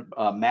SD-WAN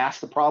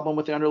mask the problem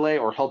with the underlay,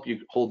 or help you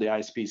hold the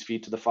ISP's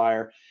feet to the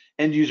fire?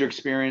 End user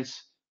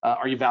experience.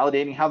 Are you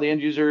validating how the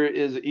end user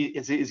is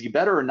he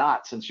better or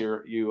not since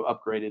you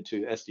upgraded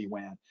to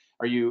SD-WAN?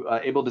 Are you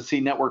able to see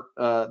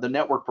the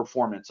network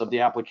performance of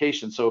the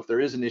application? So if there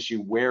is an issue,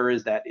 where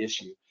is that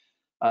issue?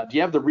 Do you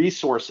have the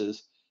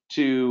resources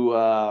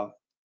to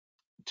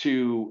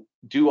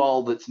do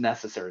all that's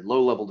necessary?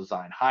 Low-level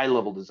design,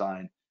 high-level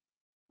design,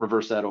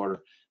 reverse that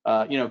order.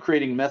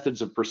 Creating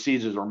methods of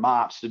procedures or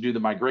MOPS to do the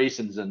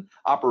migrations and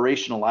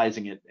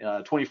operationalizing it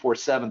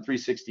 24/7,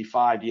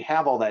 365. Do you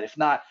have all that? If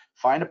not,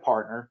 find a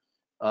partner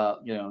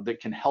that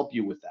can help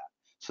you with that,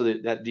 so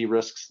that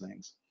de-risks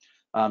things.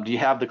 Do you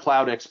have the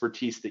cloud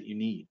expertise that you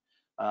need?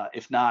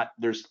 If not,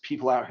 there's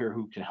people out here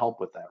who can help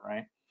with that,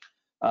 right?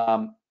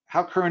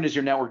 How current is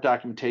your network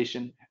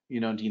documentation? Do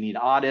you need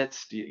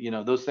audits?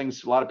 Those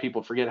things a lot of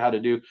people forget how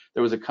to do.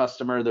 There was a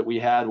customer that we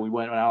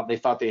went out, they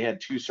thought they had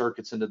 2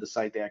 circuits into the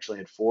site, they actually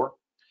had 4.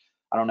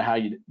 I don't know how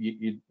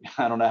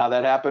I don't know how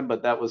that happened,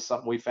 but that was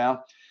something we found.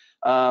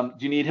 Do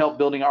you need help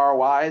building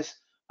ROIs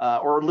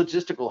or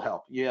logistical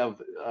help? You have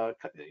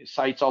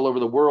sites all over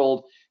the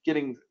world.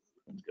 Getting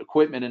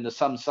equipment into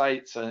some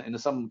sites, into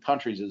some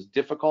countries is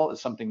difficult.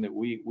 It's something that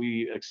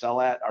we excel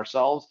at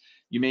ourselves.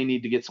 You may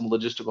need to get some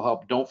logistical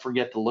help. Don't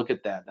forget to look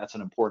at that. That's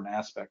an important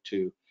aspect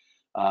to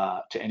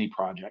any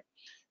project.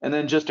 And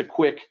then just a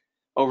quick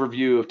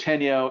overview of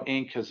Teneo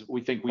Inc, because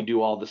we think we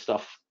do all this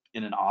stuff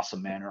in an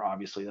awesome manner.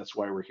 Obviously, that's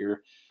why we're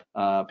here,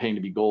 paying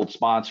to be gold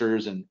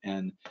sponsors and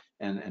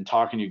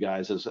talking to you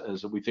guys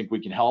as we think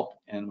we can help,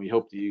 and we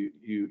hope that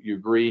you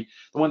agree.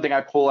 The one thing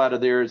I pull out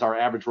of there is our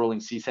average rolling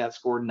CSAT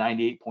score,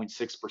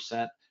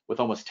 98.6%, with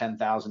almost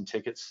 10,000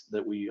 tickets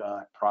that we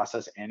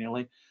process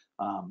annually.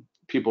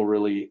 People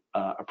really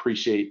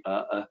appreciate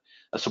a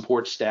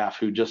support staff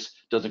who just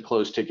doesn't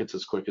close tickets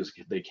as quick as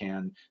they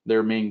can.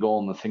 Their main goal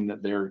and the thing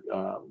that they're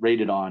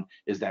rated on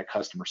is that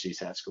customer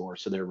CSAT score.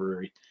 So they're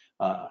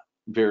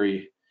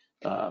very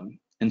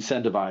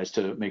incentivized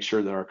to make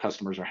sure that our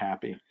customers are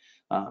happy.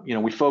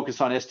 We focus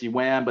on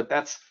SD-WAN, but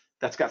that's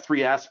got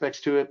three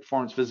aspects to it: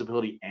 performance,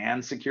 visibility,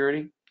 and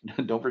security.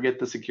 Don't forget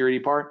the security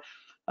part.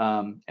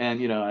 And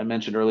I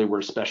mentioned earlier, we're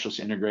a specialist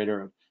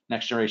integrator of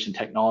next generation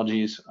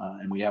technologies,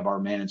 and we have our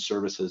managed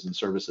services and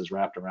services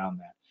wrapped around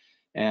that.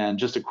 And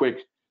just a quick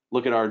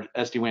look at our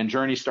SD-WAN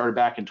journey, started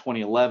back in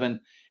 2011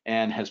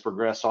 and has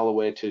progressed all the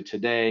way to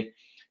today.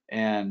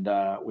 And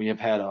we have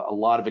had a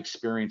lot of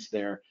experience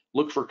there.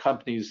 Look for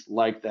companies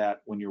like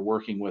that when you're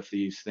working with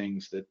these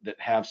things that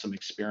have some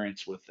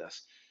experience with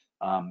this.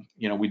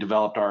 We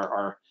developed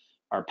our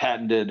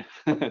patented,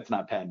 it's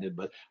not patented,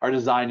 but our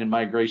design and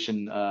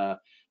migration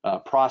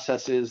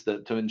processes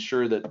to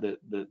ensure that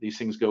these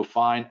things go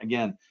fine.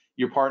 Again,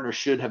 your partner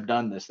should have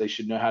done this. They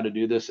should know how to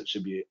do this. It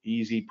should be an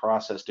easy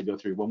process to go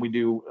through. When we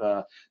do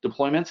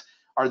deployments,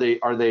 are they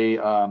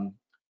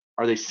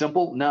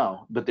simple?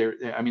 No, but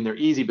they're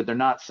easy, but they're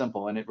not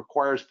simple, and it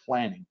requires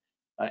planning.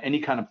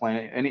 Any kind of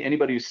planning.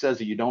 Anybody who says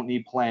that you don't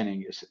need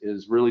planning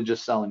is really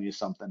just selling you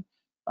something.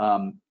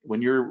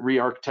 When you're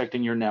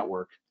re-architecting your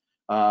network,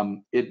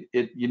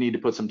 you need to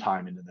put some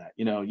time into that.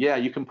 Yeah,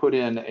 you can put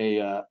in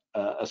a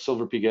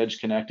Silver Peak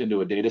EdgeConnect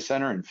into a data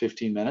center in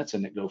 15 minutes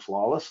and it go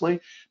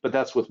flawlessly, but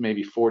that's with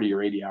maybe 40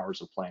 or 80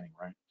 hours of planning,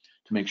 right?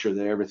 To make sure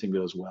that everything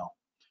goes well.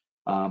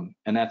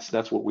 And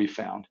that's what we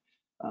found.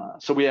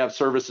 So we have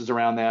services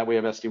around that. We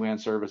have SD-WAN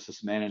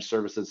services, managed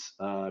services,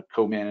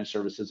 co-managed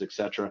services,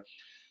 etc.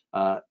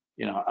 I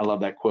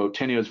love that quote.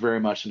 Teneo is very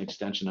much an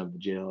extension of the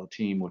JLL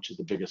team, which is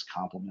the biggest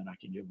compliment I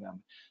can give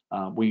them.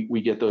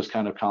 We get those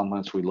kind of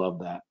compliments. We love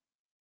that.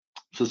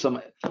 So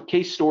some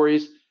case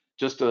stories,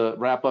 just to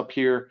wrap up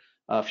here.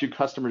 A few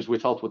customers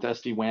we've helped with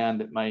SD-WAN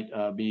that might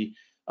be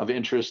of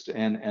interest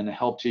and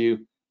help to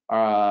you,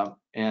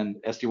 and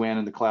SD-WAN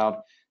in the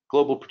cloud.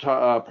 Global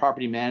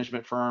property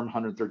management firm,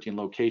 113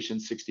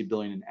 locations, 60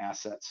 billion in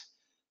assets.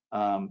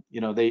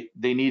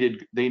 They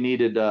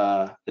needed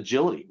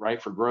agility,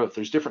 right, for growth.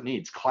 There's different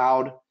needs.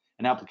 Cloud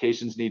and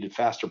applications needed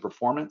faster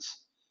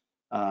performance,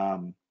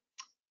 high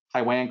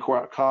WAN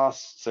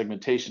costs,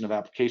 segmentation of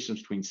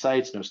applications between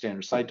sites, no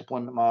standard site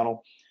deployment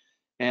model,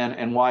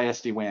 and why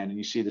SD-WAN? And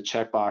you see the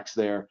checkbox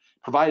there.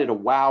 Provided a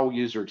wow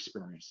user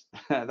experience.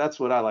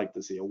 That's what I like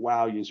to see, a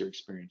wow user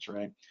experience,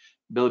 right?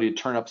 Ability to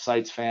turn up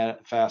sites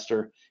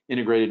faster,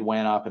 integrated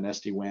WAN op and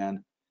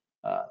SD-WAN.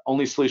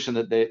 Only solution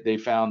that they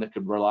found that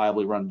could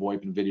reliably run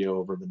VoIP and video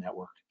over the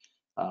network,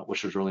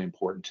 which was really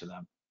important to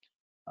them.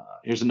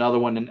 Here's another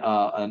one,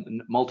 a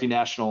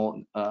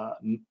multinational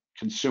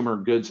consumer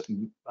goods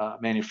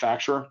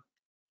manufacturer,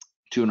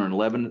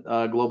 211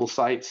 global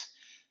sites.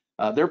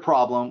 Their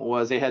problem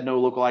was they had no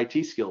local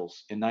IT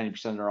skills in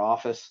 90% of their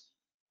office,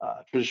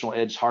 traditional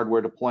edge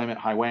hardware deployment,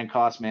 high WAN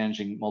costs,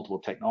 managing multiple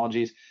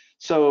technologies.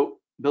 So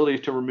ability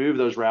to remove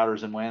those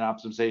routers and WAN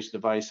optimization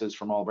devices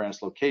from all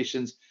branch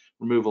locations,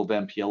 removal of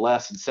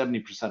MPLS in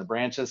 70% of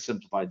branches,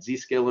 simplified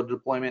Zscaler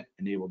deployment,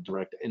 enabled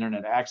direct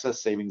internet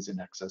access, savings in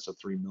excess of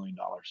 $3 million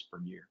per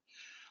year.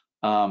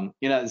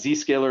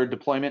 Zscaler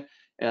deployment,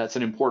 it's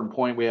an important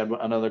point. We had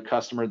another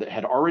customer that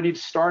had already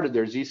started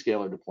their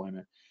Zscaler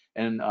deployment,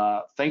 and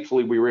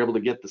thankfully we were able to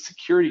get the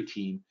security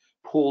team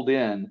pulled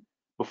in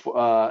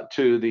before,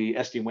 to the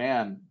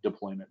SD-WAN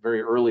deployment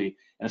very early.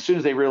 And as soon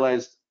as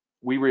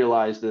we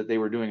realized that they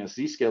were doing a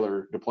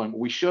Zscaler deployment,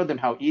 we showed them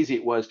how easy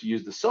it was to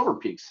use the Silver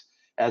Peaks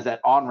as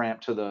that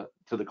on-ramp to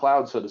the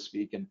cloud, so to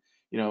speak, and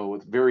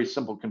with very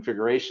simple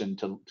configuration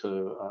to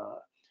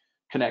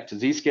connect to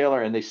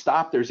Zscaler, and they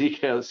stopped their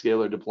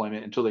Zscaler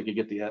deployment until they could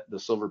get the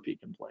Silver Peak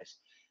in place,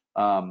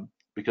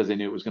 because they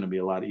knew it was going to be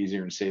a lot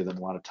easier and save them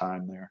a lot of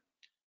time there.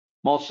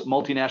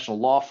 Multinational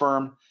law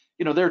firm,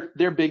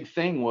 their big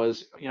thing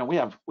was, we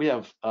have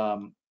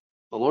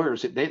the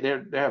lawyers, they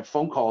have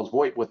phone calls,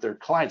 VoIP with their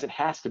clients. It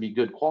has to be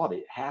good quality.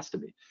 It has to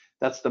be.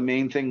 That's the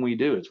main thing we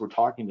do, is we're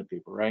talking to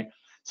people, right?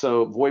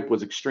 So VoIP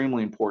was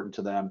extremely important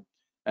to them.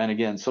 And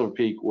again, Silver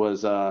Peak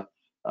was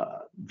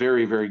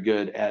very, very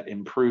good at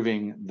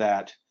improving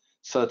that,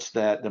 such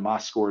that the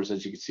MOS scores,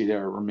 as you can see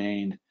there,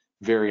 remained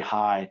very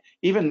high.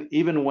 Even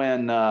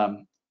when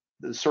the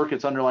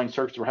underlying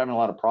circuits were having a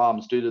lot of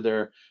problems due to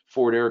their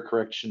forward error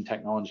correction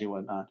technology and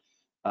whatnot,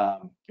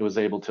 it was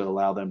able to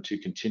allow them to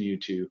continue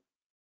to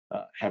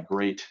have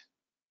great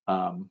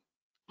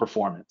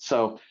performance.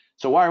 So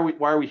why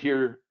are we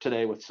here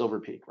today with Silver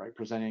Peak, right?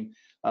 Presenting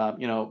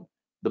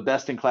the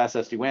best in class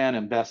SD-WAN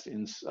and best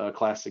in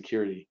class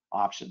security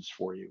options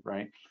for you,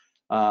 right?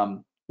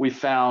 We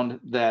found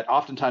that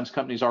oftentimes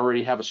companies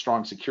already have a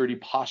strong security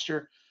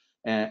posture,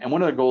 And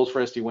one of the goals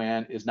for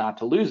SD-WAN is not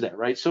to lose that,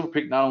 right? Silver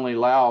Peak not only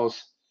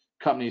allows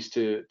companies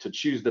to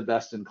choose the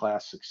best in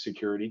class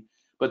security,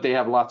 but they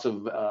have lots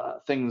of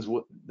things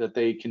that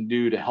they can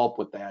do to help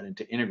with that and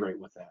to integrate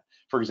with that.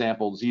 For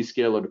example,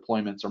 Zscaler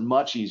deployments are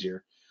much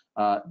easier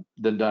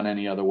than done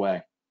any other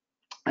way.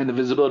 And the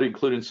visibility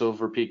included in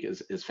Silver Peak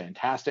is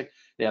fantastic.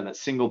 They have that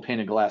single pane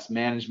of glass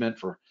management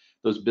for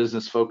those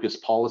business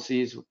focused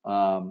policies.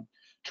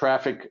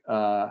 Traffic,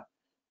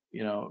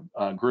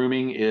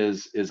 grooming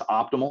is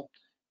optimal.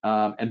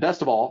 And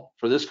best of all,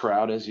 for this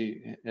crowd, is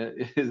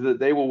that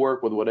they will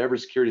work with whatever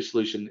security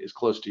solution is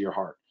close to your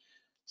heart.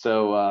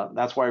 So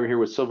that's why we're here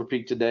with Silver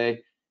Peak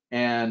today.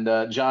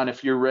 And John,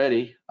 if you're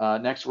ready,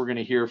 next we're going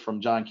to hear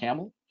from John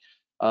Campbell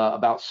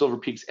about Silver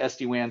Peak's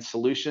SD-WAN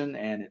solution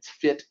and its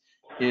fit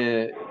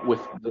with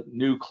the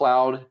new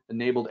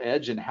cloud-enabled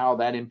edge and how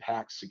that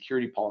impacts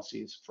security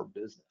policies for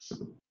business.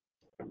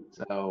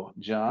 So,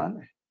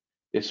 John,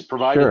 it's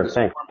provided sure, this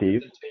thanks,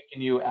 Steve.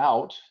 Taking you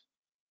out.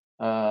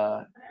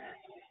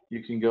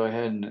 You can go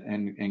ahead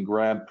and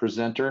grab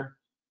presenter,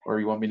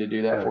 or you want me to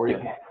do that for you?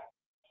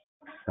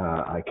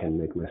 I can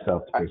make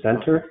myself the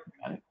presenter,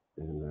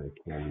 and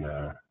I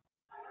can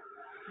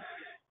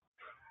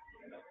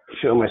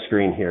show my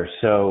screen here.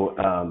 So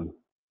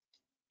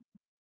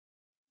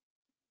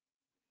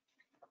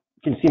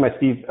can you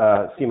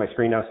see my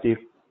screen now, Steve?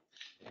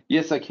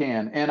 Yes, I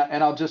can.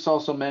 And I'll just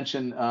also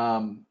mention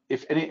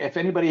if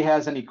anybody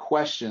has any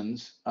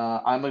questions,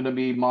 I'm going to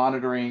be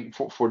monitoring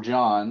for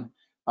John.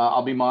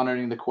 I'll be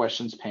monitoring the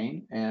questions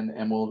pane,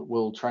 and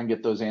we'll try and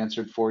get those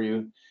answered for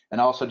you. And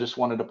I also just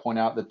wanted to point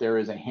out that there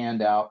is a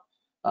handout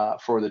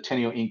for the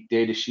Teneo Inc.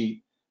 data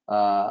sheet.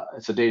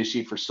 It's a data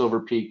sheet for Silver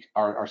Peak,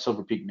 our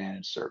Silver Peak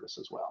managed service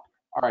as well.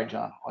 All right,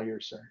 John, all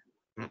yours,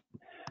 sir.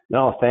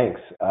 No,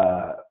 thanks.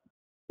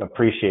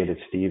 Appreciate it,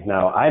 Steve.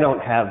 Now, I don't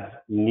have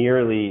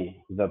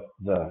nearly the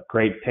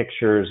great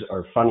pictures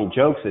or funny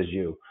jokes as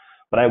you,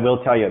 but I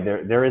will tell you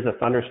there is a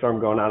thunderstorm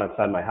going on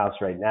outside my house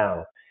right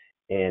now.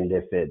 And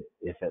if it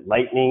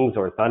lightnings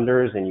or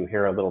thunders and you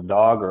hear a little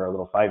dog or a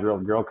little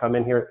 5-year-old girl come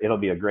in here, it'll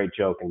be a great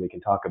joke, and we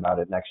can talk about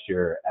it next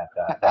year at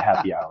the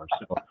happy hour.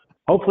 So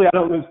hopefully I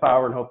don't lose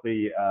power, and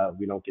hopefully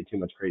we don't get too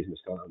much craziness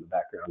going on in the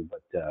background.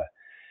 But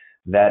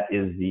that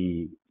is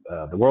the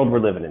world we're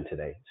living in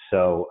today.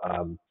 So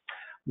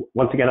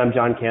once again, I'm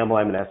John Campbell.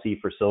 I'm an SE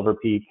for Silver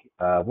Peak.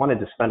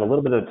 Wanted to spend a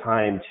little bit of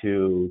time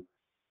to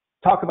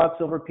talk about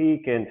Silver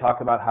Peak and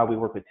talk about how we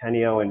work with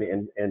Teneo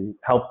and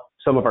help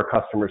some of our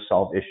customers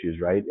solve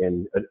issues, right?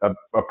 And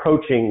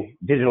approaching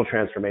digital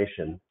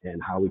transformation and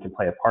how we can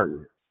play a part in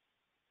it.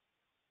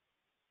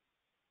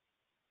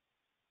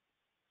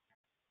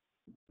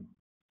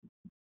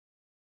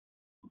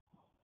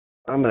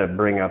 I'm going to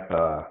bring up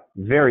a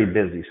very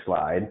busy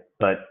slide,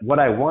 but what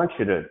I want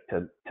you to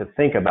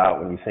think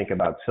about when you think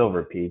about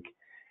Silver Peak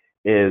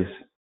is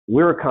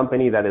we're a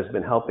company that has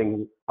been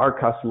helping our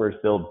customers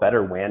build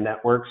better WAN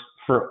networks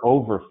for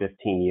over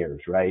 15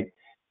 years, right?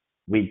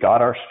 We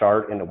got our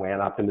start in the WAN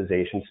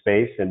optimization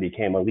space and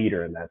became a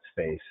leader in that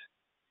space.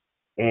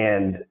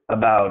 And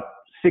about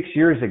 6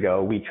 years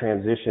ago, we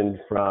transitioned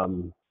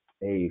from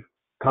a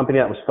company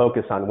that was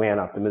focused on WAN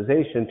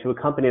optimization to a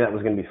company that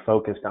was going to be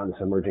focused on this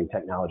emerging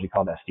technology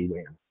called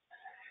SD-WAN.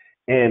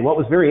 And what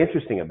was very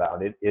interesting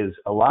about it is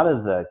a lot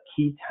of the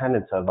key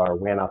tenets of our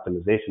WAN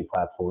optimization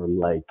platform,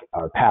 like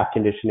our path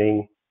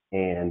conditioning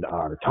and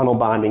our tunnel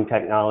bonding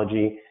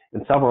technology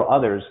and several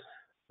others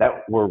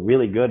that were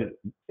really good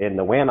in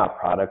the WAN op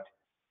product,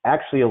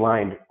 actually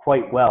aligned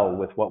quite well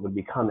with what would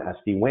become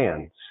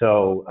SD-WAN.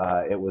 So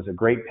it was a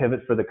great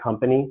pivot for the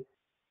company.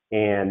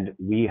 And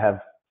we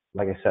have,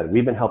 like I said,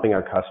 we've been helping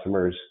our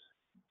customers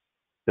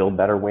build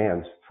better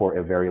WANs for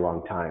a very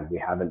long time.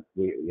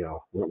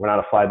 We're not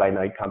a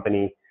fly-by-night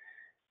company.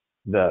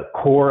 The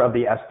core of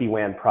the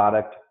SD-WAN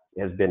product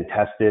has been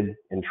tested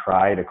and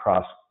tried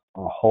across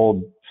a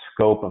whole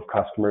scope of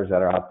customers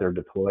that are out there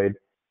deployed,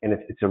 and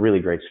it's a really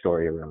great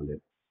story around it.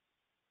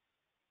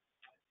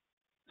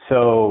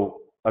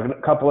 So a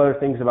couple other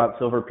things about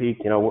Silver Peak.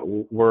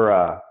 We're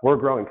a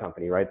growing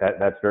company, right?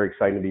 That's very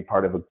exciting to be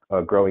part of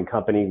a growing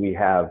company. We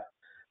have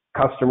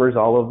customers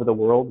all over the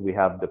world. We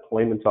have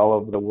deployments all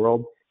over the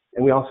world.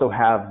 And we also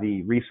have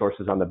the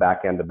resources on the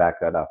back end to back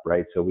that up,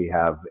 right? So we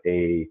have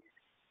a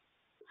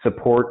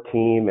support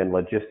team and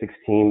logistics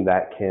team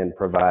that can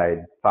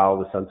provide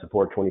follow the sun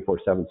support,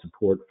 24/7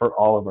 support for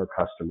all of our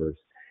customers.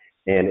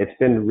 And it's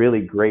been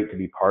really great to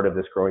be part of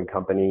this growing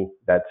company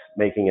that's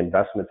making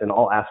investments in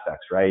all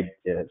aspects, right?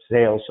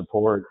 Sales,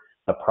 support,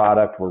 the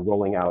product. We're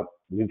rolling out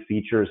new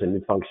features and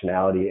new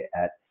functionality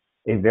at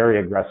a very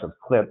aggressive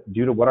clip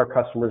due to what our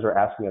customers are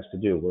asking us to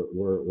do.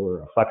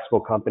 We're a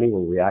flexible company. We're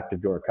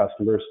reactive to our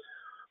customers,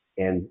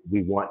 and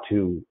we want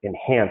to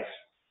enhance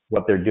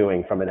what they're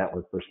doing from a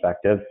network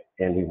perspective,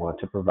 and we want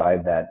to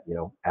provide that,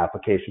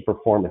 application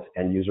performance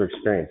and user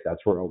experience.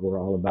 That's what we're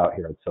all about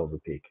here at Silver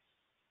Peak.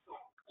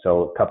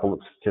 So a couple of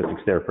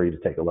statistics there for you to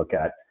take a look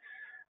at.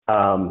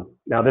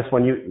 Now this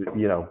one,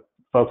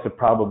 folks have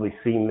probably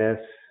seen this.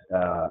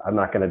 I'm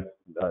not going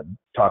to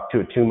talk to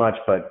it too much,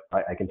 but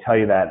I can tell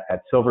you that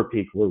at Silver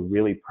Peak, we're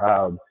really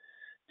proud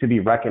to be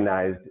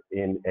recognized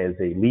as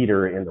a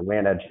leader in the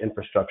WAN Edge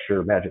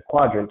Infrastructure Magic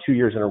Quadrant 2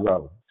 years in a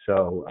row.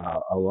 So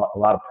a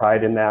lot of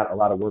pride in that, a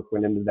lot of work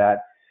went into that.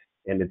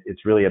 And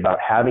it's really about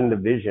having the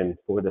vision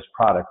for this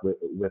product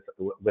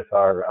with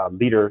our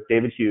leader,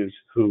 David Hughes,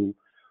 who,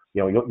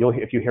 you'll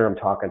if you hear him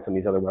talk on some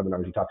of these other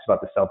webinars, he talks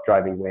about the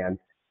self-driving WAN.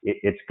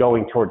 It's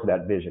going towards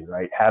that vision,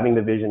 right? Having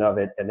the vision of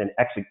it, and then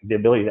the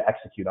ability to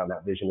execute on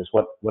that vision is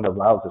what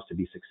allows us to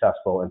be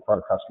successful and for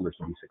our customers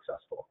to be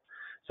successful.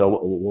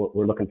 So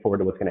we're looking forward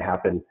to what's going to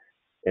happen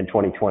in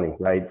 2020,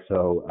 right?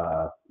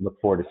 So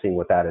look forward to seeing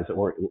what that is,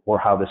 or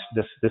how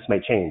this may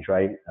change,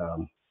 right?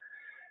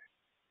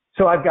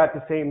 So I've got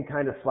the same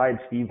kind of slide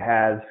Steve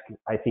has.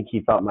 I think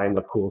he thought mine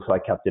looked cool, so I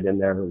kept it in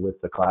there with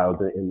the clouds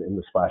and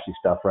the splashy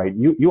stuff, right?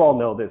 You all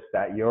know this,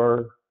 that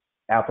your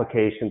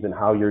applications and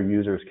how your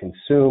users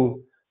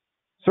consume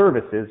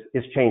services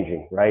is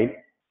changing, right?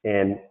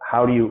 And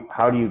how do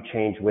you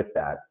change with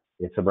that?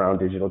 It's around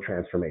digital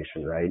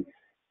transformation, right?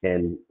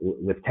 And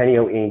with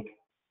Teneo Inc.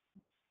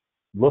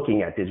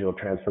 looking at digital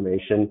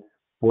transformation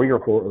for your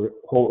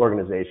whole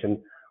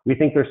organization, we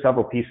think there's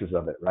several pieces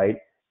of it, right?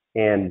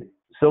 And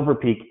Silver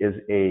Peak is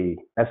a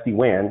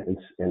SD-WAN,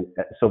 and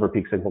Silver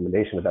Peak's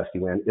implementation of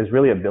SD-WAN is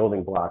really a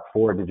building block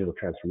for digital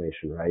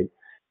transformation, right?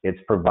 It's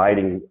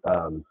providing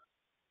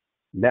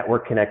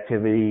network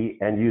connectivity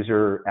and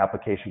user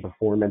application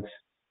performance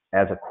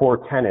as a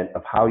core tenet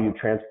of how you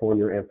transform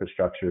your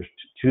infrastructures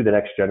to the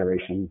next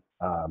generation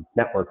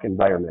network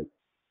environment.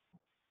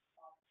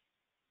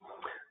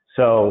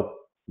 So,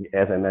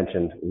 as I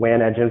mentioned,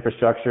 WAN Edge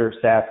Infrastructure,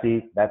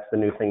 SASE, that's the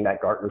new thing that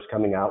Gartner's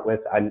coming out with.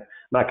 I'm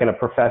not going to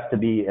profess to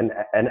be an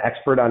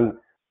expert on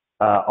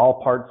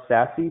all parts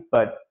SASE,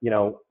 but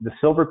the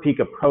Silver Peak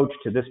approach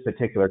to this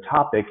particular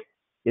topic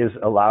is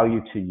allow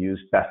you to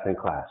use best in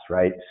class,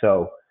 right?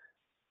 So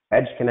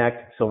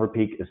EdgeConnect, Silver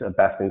Peak is a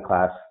best in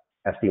class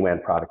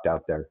SD-WAN product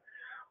out there.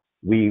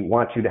 We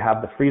want you to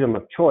have the freedom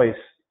of choice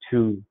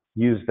to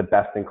use the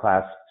best in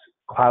class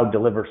cloud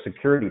deliver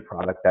security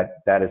product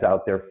that is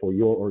out there for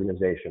your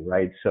organization,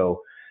 right?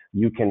 So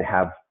you can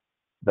have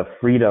the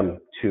freedom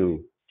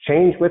to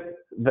change with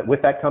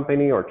that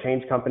company or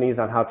change companies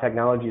on how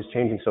technology is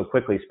changing so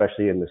quickly,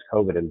 especially in this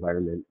COVID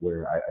environment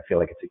where I feel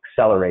like it's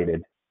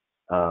accelerated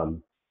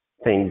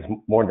things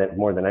more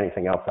than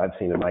anything else I've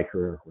seen in my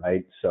career,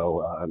 right?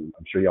 So I'm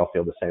sure y'all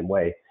feel the same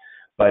way.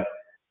 But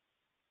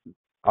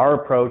our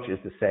approach is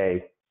to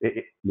say,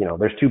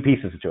 there's two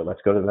pieces to it. Let's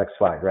go to the next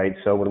slide, right?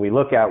 So when we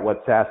look at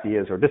what SASE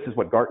is, or this is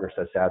what Gartner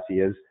says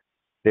SASE is,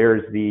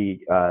 there's the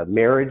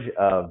marriage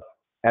of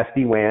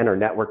SD-WAN or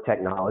network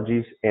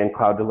technologies and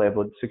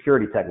cloud-delivered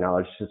security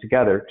technologies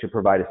together to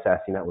provide a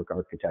SASE network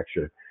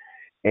architecture.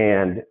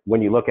 And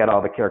when you look at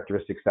all the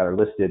characteristics that are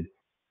listed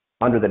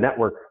under the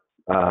network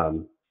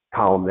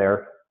column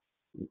there,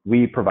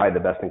 we provide the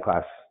best in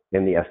class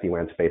in the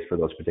SD-WAN space for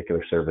those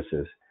particular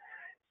services.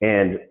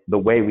 And the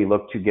way we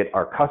look to get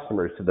our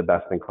customers to the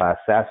best-in-class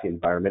SASE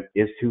environment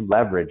is to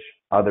leverage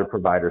other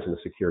providers in the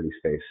security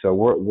space. So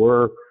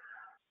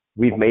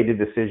we've made a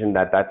decision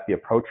that that's the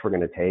approach we're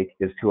going to take,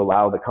 is to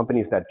allow the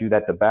companies that do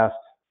that the best.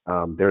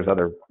 There's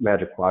other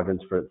magic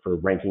quadrants for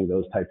ranking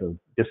those type of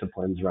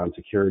disciplines around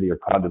security or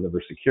cloud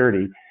deliver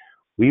security.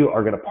 We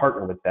are going to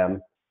partner with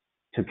them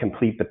to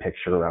complete the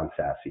picture around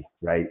SASE,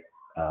 right?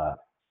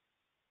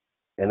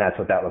 And that's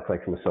what that looks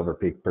like from a Silver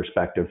Peak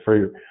perspective.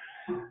 For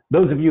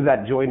those of you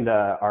that joined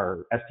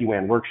our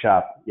SD-WAN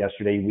workshop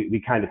yesterday,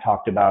 we kind of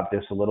talked about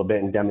this a little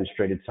bit and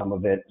demonstrated some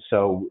of it.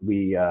 So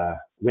we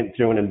went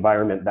through an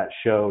environment that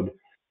showed,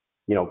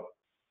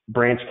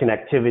 branch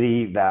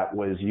connectivity that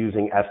was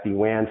using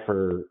SD-WAN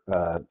for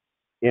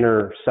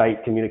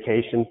inter-site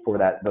communication for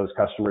those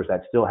customers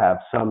that still have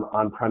some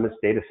on-premise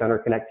data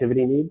center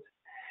connectivity needs.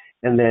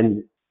 And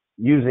then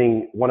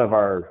using one of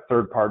our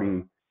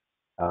third-party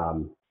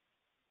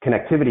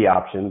connectivity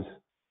options,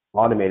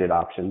 automated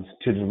options,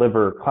 to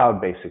deliver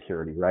cloud-based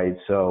security, right?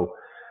 So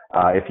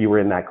if you were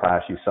in that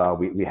class, you saw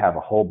we have a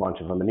whole bunch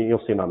of them, and you'll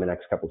see them on the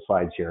next couple of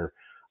slides here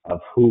of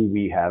who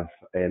we have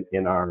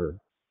in our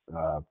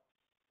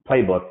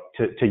playbook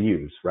to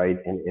use, right?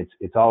 And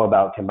it's all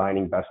about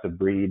combining best of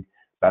breed,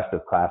 best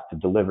of class to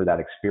deliver that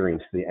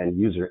experience to the end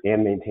user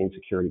and maintain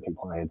security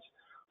compliance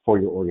for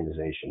your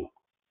organization.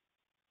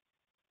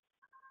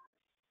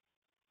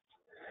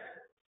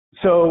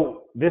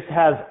 So this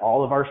has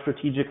all of our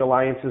strategic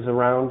alliances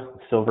around.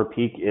 Silver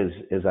Peak is,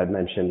 as I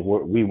mentioned,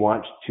 we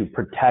want to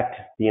protect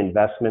the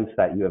investments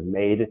that you have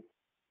made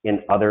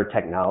in other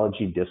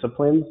technology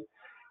disciplines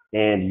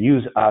and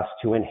use us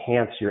to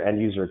enhance your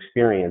end user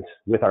experience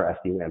with our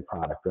SD-WAN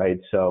product, right?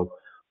 So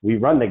we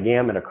run the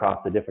gamut across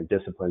the different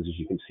disciplines, as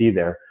you can see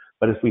there.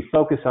 But if we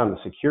focus on the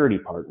security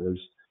partners,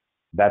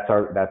 that's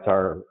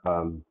our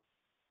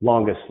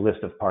longest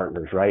list of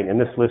partners, right? And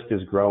this list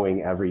is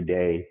growing every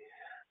day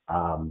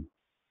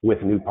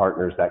with new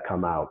partners that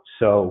come out.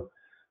 So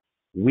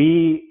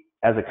we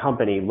as a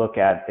company, look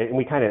at, and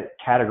we kind of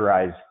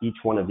categorize each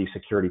one of these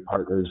security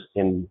partners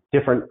in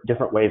different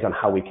ways on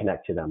how we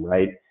connect to them,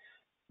 right?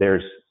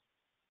 There's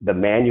the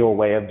manual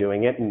way of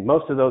doing it, and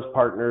most of those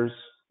partners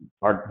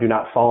do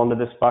not fall into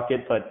this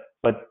bucket, but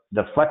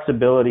the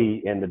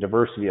flexibility and the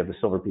diversity of the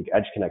Silver Peak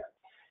EdgeConnect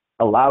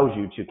allows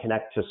you to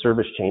connect to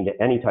service chain to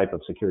any type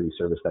of security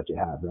service that you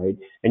have, right?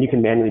 And you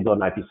can manually build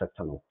an IPsec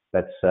tunnel.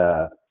 That's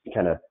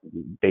kind of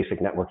basic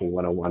networking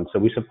 101. So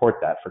we support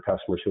that for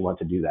customers who want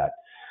to do that.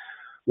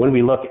 When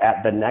we look at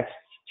the next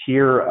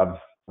tier of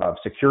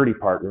security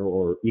partner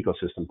or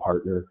ecosystem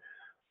partner,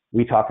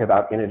 we talk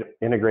about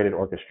integrated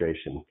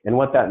orchestration. And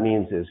what that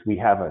means is we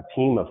have a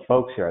team of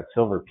folks here at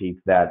Silver Peak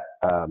that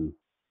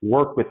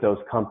work with those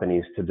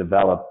companies to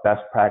develop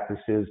best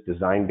practices,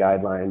 design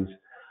guidelines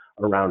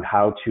around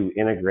how to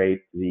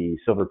integrate the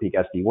Silver Peak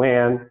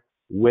SD-WAN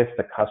with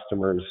the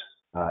customer's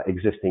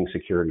existing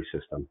security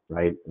system,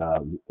 right?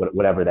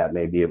 Whatever that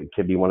may be. It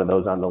could be one of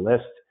those on the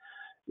list.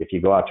 If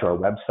you go out to our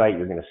website,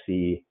 you're going to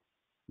see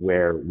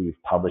where we've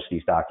published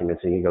these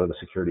documents, and you go to the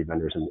security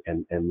vendors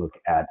and look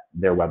at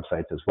their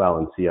websites as well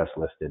and see us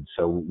listed.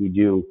 So we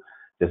do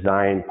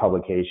design,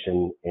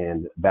 publication,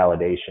 and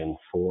validation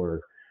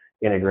for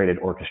integrated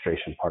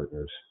orchestration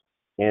partners.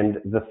 And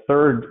the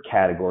third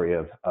category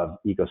of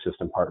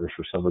ecosystem partners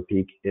for Silver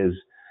Peak is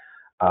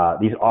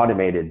these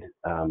automated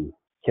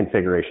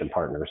configuration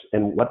partners.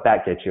 And what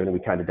that gets you, and we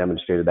kind of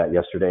demonstrated that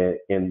yesterday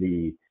in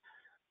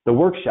the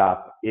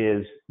workshop,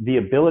 is the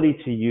ability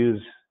to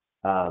use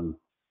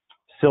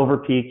Silver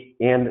Peak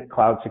and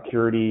cloud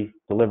security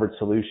delivered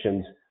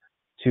solutions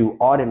to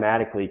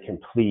automatically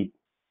complete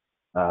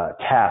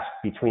tasks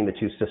between the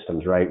two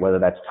systems, right? Whether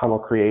that's tunnel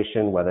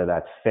creation, whether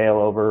that's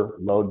failover,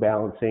 load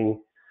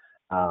balancing,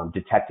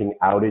 detecting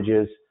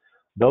outages.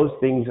 Those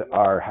things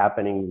are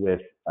happening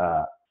with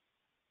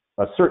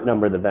a certain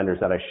number of the vendors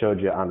that I showed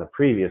you on the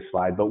previous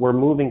slide, but we're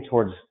moving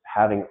towards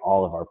having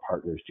all of our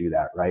partners do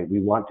that, right?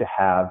 We want to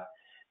have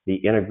the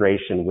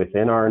integration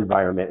within our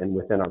environment and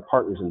within our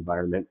partners'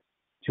 environment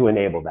to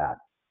enable that.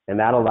 And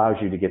that allows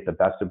you to get the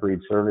best of breed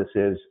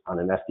services on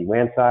an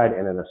SD-WAN side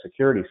and on a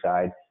security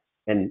side,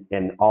 and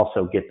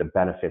also get the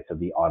benefits of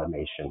the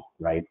automation,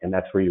 right? And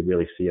that's where you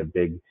really see a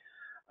big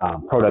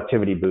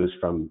productivity boost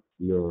from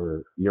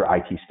your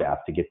IT staff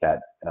to get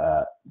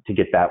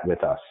that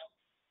with us.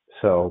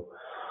 So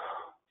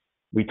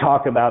we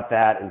talk about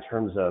that in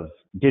terms of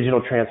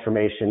digital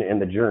transformation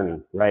and the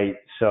journey, right?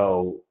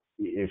 So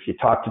if you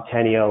talk to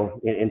Teneo,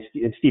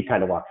 and Steve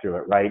kind of walked through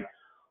it, right?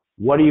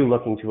 What are you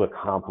looking to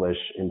accomplish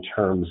in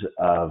terms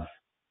of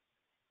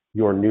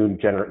your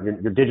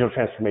your digital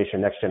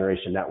transformation, next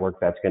generation network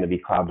that's going to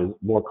be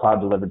more cloud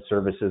delivered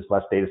services,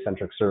 less data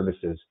centric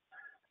services?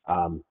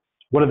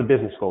 What are the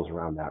business goals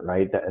around that,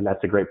 right? And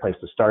that's a great place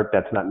to start.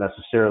 That's not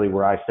necessarily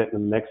where I fit in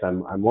the mix.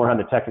 I'm more on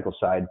the technical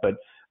side, but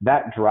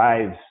that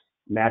drives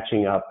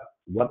matching up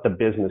what the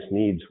business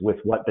needs with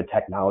what the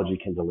technology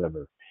can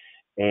deliver.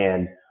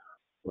 And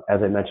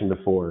as I mentioned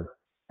before,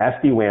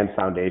 SD-WAN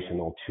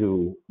foundational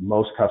to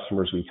most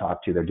customers we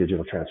talk to, their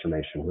digital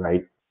transformation,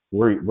 right?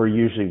 We're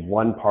usually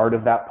one part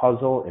of that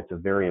puzzle. It's a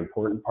very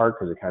important part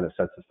because it kind of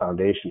sets the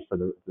foundation for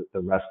the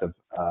rest of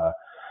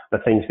the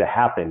things to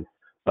happen.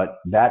 But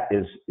that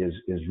is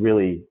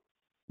really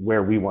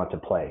where we want to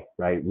play,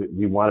 right?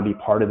 We want to be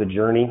part of the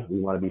journey. We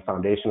want to be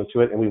foundational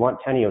to it. And we want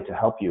Teneo to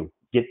help you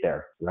get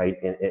there, right?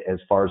 As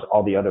far as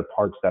all the other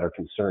parts that are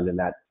concerned in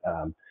that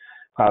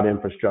cloud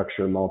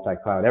infrastructure,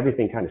 multi-cloud,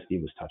 everything kind of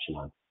Steve was touching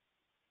on.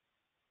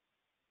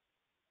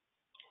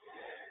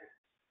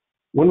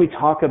 When we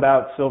talk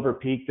about Silver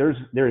Peak,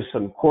 there's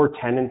some core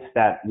tenets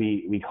that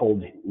we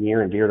hold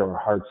near and dear to our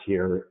hearts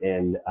here.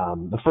 And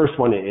the first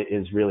one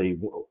is really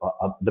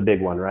the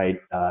big one, right?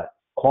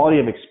 Quality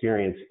of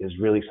experience is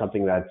really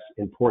something that's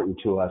important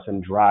to us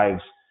and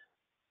drives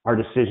our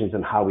decisions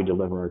on how we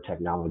deliver our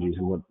technologies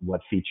and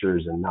what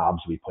features and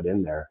knobs we put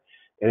in there.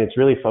 And it's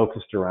really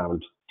focused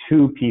around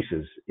two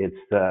pieces. It's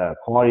the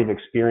quality of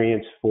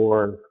experience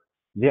for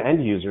the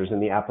end users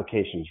and the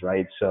applications,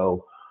 right?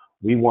 So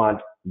we want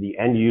the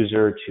end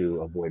user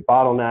to avoid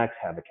bottlenecks,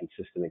 have a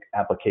consistent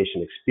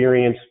application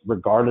experience,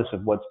 regardless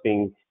of what's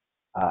being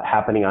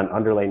happening on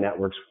underlay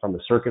networks from a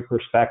circuit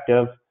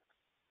perspective.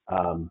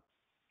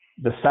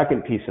 The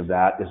second piece of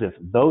that is if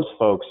those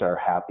folks are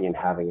happy and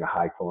having a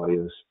high quality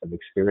of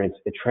experience,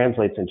 it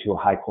translates into a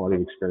high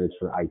quality experience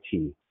for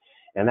IT.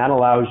 And that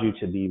allows you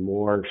to be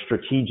more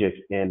strategic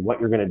in what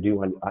you're going to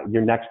do on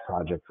your next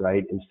project,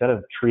 right? Instead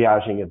of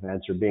triaging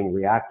events or being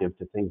reactive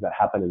to things that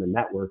happen in the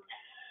network,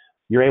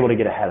 you're able to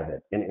get ahead of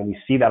it. And we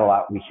see that a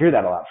lot. We hear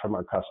that a lot from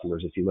our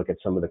customers. If you look at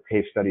some of the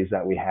case studies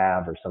that we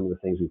have or some of the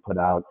things we put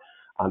out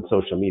on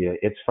social media,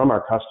 it's from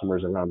our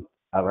customers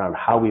around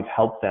how we've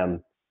helped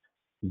them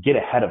get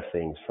ahead of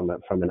things from an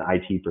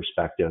IT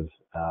perspective.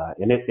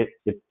 And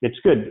it's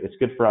good. It's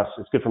good for us.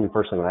 It's good for me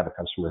personally when I have a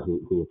customer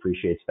who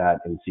appreciates that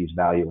and sees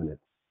value in it.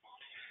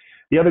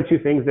 The other two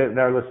things that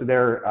are listed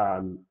there,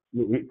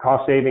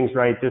 cost savings,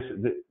 right?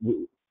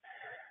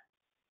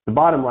 the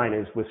bottom line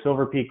is with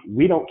Silver Peak,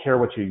 we don't care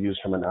what you use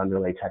from an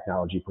underlay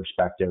technology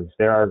perspective.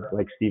 There are,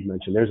 like Steve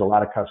mentioned, there's a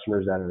lot of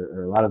customers that are,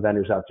 or a lot of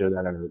vendors out there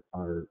that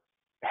are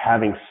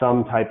having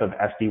some type of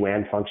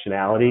SD-WAN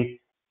functionality.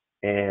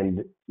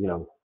 And, you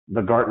know,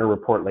 the Gartner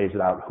report lays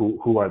it out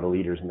who are the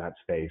leaders in that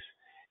space.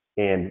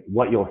 And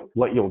what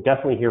you'll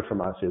definitely hear from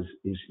us is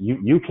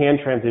you can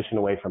transition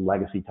away from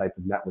legacy type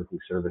of networking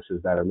services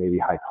that are maybe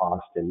high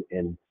cost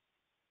and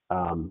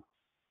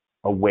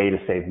a way to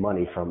save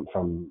money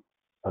from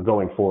a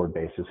going forward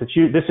basis.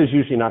 This is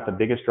usually not the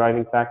biggest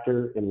driving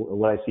factor in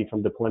what I see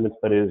from deployments,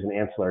 but it is an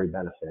ancillary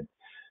benefit.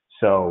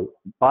 So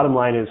bottom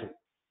line is,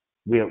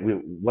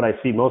 what I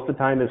see most of the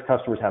time is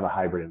customers have a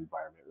hybrid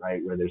environment,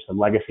 right, where there's some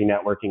legacy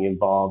networking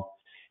involved,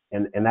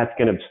 and that's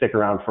going to stick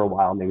around for a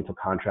while, maybe until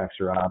contracts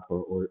are up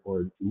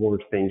or more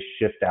things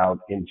shift out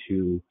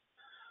into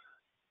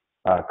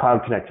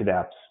cloud connected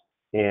apps.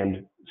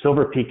 And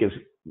Silver Peak is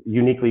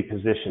uniquely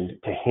positioned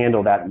to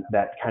handle that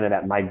kind of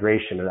that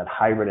migration or that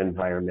hybrid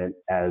environment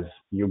as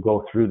you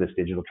go through this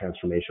digital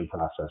transformation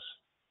process.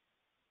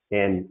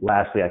 And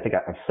lastly, I think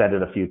I've said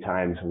it a few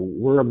times,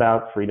 we're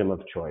about freedom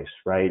of choice,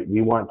 right?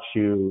 We want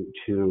you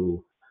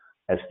to,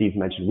 as Steve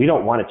mentioned, we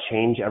don't want to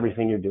change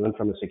everything you're doing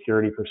from a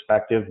security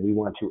perspective. We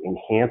want to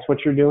enhance what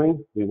you're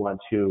doing. We want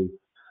to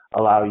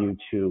allow you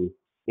to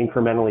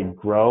incrementally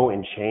grow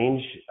and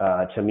change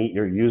to meet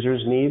your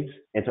users' needs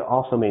and to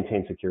also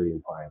maintain security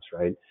and compliance,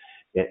 right?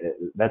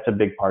 That's a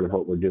big part of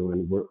what we're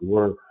doing.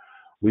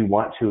 We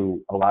want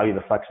to allow you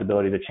the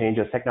flexibility to change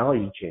as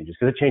technology changes,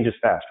 because it changes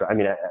fast, right? I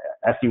mean,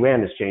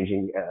 SD-WAN is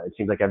changing. It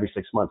seems like every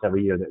 6 months,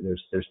 every year,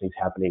 there's things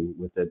happening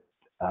with it.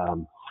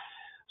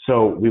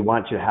 So we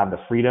want you to have the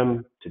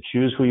freedom to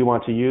choose who you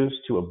want to use,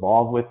 to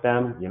evolve with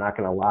them. You're not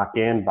going to lock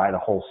in, buy the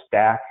whole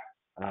stack,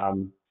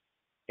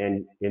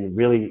 and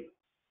really,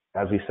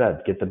 as we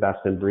said, get the best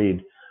in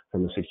breed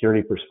from a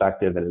security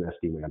perspective and an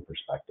SD-WAN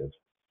perspective.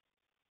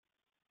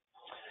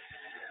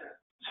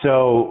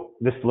 So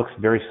this looks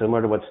very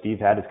similar to what Steve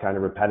had. It's kind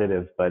of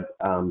repetitive, but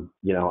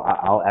you know,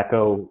 I'll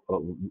echo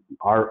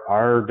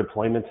our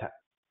deployments.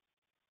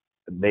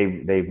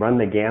 They run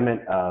the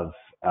gamut of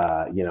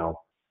you know,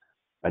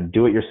 a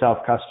do-it-yourself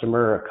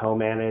customer, a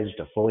co-managed,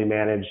 a fully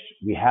managed.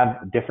 We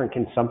have different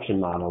consumption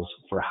models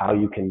for how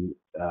you can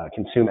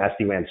consume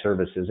SD-WAN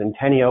services, and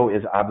Teneo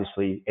is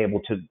obviously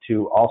able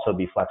to also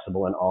be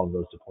flexible in all of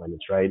those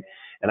deployments, right?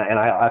 And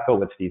I echo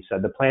what Steve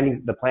said. The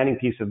planning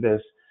piece of this,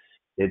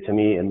 to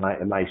me, in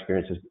my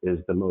experience, is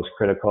the most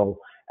critical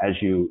as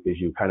you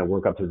kind of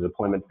work up to the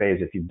deployment phase.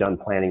 If you've done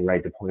planning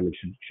right, deployment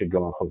should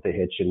go off with the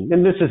hitch.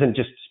 And this isn't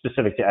just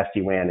specific to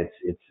SD-WAN.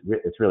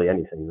 It's really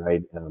anything,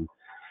 right?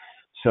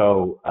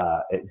 So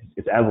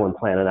it's Evelyn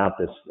planning out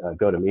this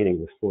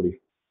go-to-meeting with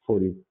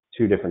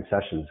 42 different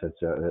sessions. It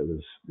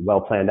was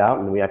well planned out,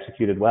 and we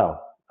executed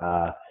well.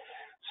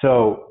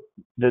 So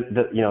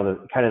you know,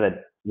 the kind of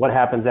what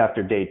happens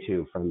after day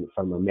two from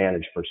a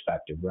managed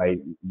perspective, right?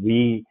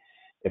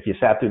 If you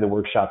sat through the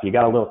workshop, you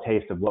got a little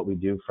taste of what we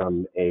do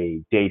from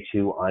a day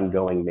two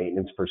ongoing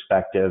maintenance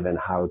perspective and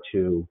how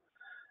to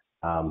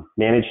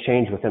manage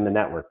change within the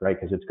network, right?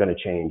 Because it's going to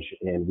change,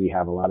 and we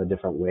have a lot of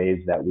different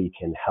ways that we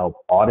can help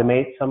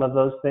automate some of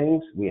those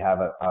things. We have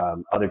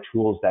other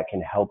tools that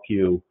can help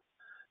you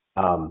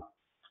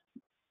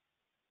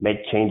make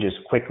changes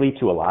quickly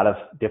to a lot of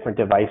different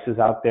devices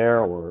out there,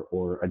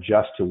 or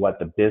adjust to what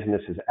the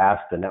business has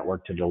asked the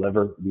network to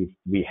deliver.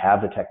 We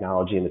have the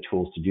technology and the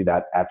tools to do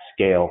that at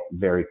scale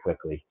very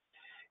quickly.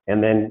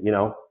 And then, you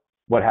know,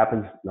 what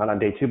happens not on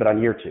day two, but on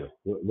year two?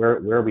 Where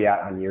are we at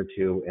on year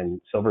two?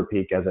 And Silver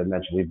Peak, as I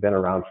mentioned, we've been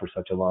around for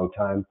such a long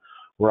time.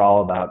 We're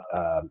all about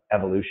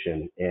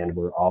evolution, and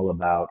we're all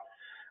about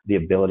the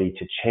ability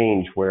to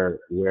change where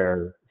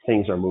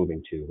things are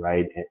moving to,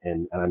 right?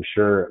 And I'm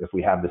sure if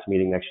we have this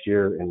meeting next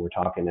year and we're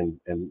talking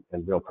in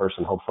real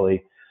person,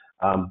 hopefully,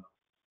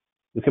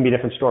 it's gonna be a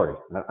different story.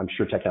 I'm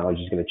sure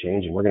technology is going to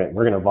change, and we're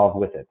gonna evolve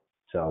with it.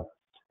 So,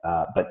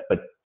 but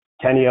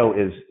Teneo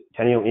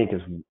Inc.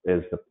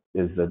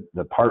 is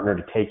the partner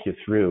to take you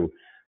through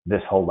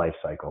this whole life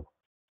cycle.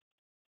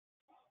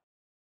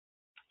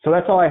 So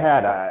that's all I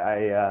had.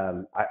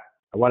 I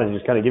wanted to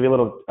just kind of give you a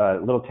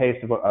little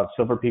taste of what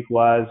Silver Peak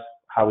was,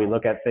 how we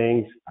look at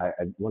things. I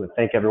want to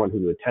thank everyone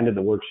who attended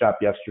the workshop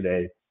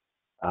yesterday,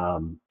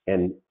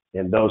 and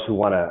those who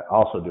want to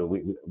also do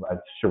it. I'm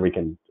sure we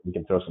can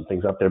throw some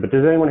things up there. But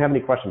does anyone have any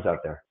questions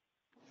out there?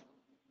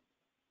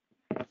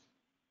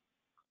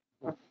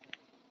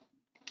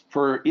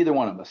 For either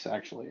one of us,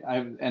 actually.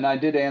 I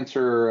did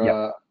answer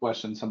a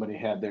question somebody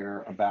had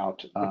there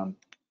about.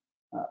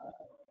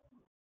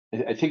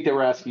 I think they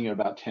were asking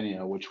about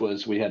Teneo, which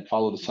was we had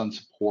follow the sun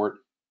support.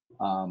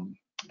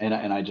 And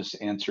I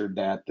just answered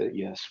that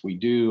yes, we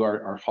do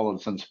our follow the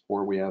sun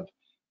support. We have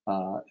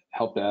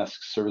help desk,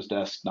 service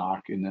desk,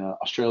 NOC in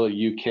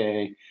Australia, UK,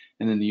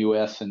 and then the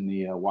US and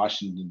the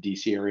Washington,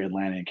 D.C. area,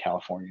 Atlanta, and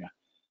California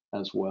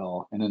as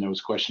well. And then there was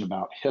a question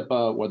about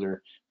HIPAA,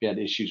 whether we had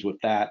issues with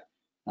that.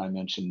 I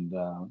mentioned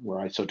we're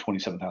ISO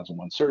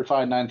 27001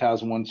 certified,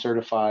 9001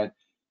 certified.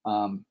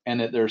 And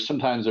that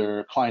sometimes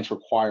clients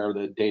require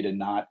the data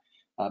not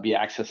be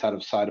accessed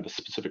outside of a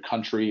specific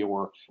country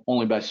or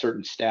only by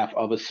certain staff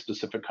of a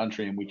specific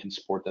country, and we can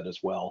support that as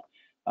well.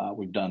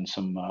 We've done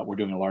we're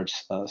doing a large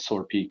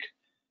Solar Peak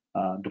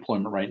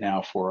deployment right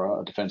now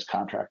for a defense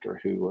contractor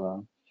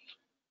who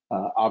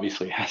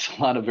obviously has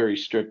a lot of very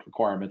strict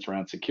requirements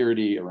around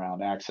security,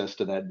 around access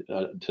to that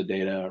to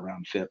data,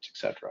 around FIPS,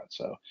 etc.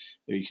 So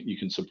you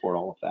can support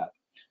all of that.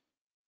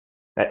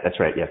 That's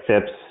right. Yeah,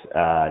 FIPS,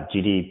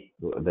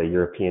 the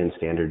European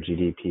standard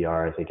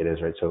GDPR, I think it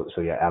is, right?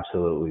 So yeah,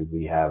 absolutely.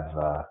 We have,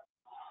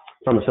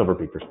 from a Silver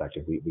Peak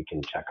perspective, we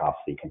can check off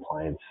the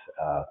compliance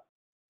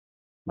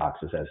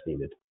boxes as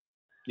needed.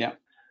 Yeah.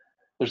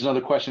 There's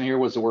another question here.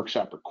 Was the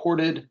workshop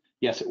recorded?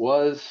 Yes, it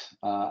was.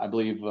 I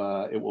believe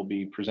it will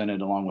be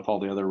presented along with all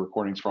the other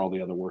recordings for all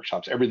the other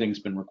workshops. Everything's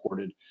been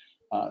recorded,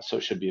 so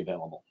it should be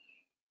available.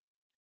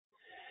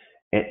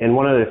 And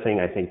one other thing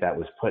I think that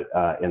was put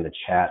in the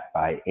chat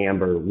by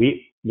Amber,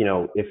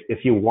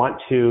 if you want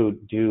to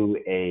do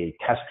a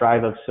test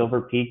drive of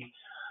Silver Peak,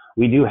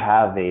 we do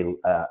have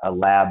a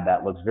lab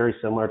that looks very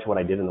similar to what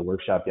I did in the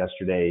workshop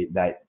yesterday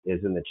that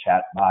is in the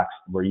chat box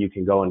where you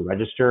can go and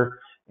register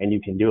and you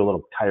can do a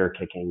little tire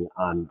kicking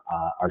on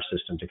our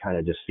system to kind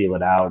of just feel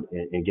it out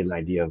and get an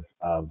idea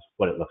of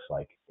what it looks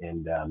like.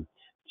 And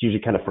it's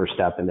usually kind of first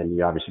step, and then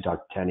you obviously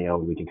talk to Teneo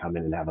and we can come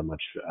in and have a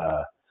much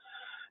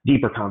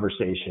deeper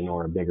conversation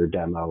or a bigger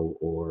demo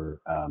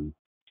or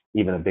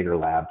even a bigger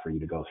lab for you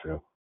to go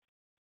through.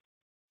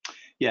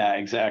 Yeah,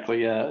 exactly.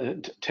 Teneo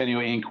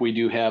Inc. We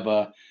do have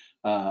a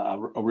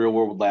real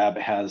world lab.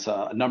 It has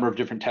a number of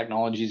different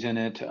technologies in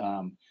it.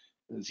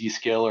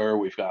 Zscaler,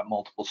 we've got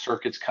multiple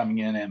circuits coming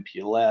in,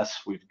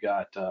 MPLS, we've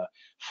got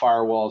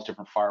firewalls,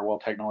 different firewall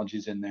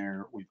technologies in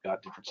there. We've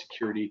got different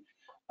security,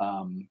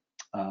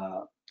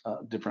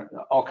 different,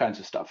 all kinds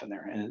of stuff in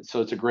there. And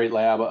so it's a great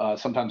lab.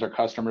 Sometimes our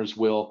customers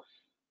will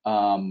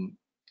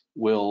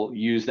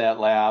use that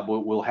lab.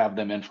 We'll have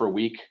them in for a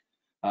week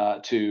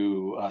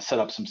to set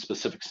up some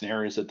specific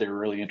scenarios that they're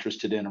really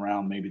interested in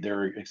around maybe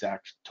their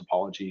exact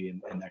topology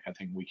and that kind of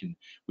thing. We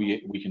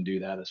can do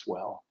that as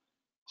well.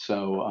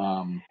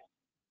 So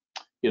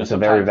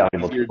sometimes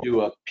it's easier to do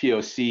a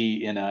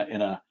POC in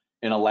a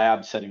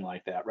lab setting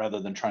like that rather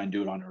than try and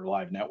do it on a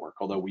live network.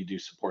 Although we do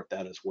support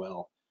that as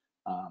well.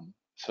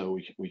 So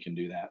we can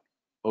do that.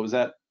 What was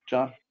that,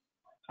 John?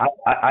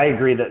 I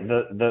agree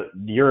that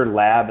your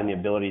lab and the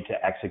ability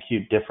to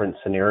execute different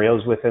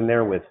scenarios within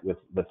there with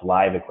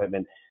live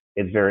equipment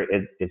it's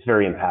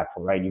very impactful,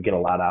 right? You get a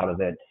lot out of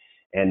it,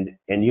 and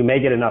you may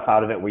get enough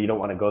out of it where you don't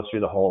want to go through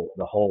the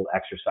whole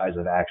exercise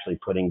of actually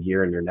putting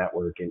gear in your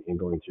network and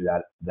going through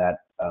that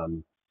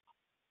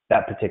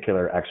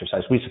particular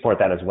exercise. We support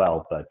that as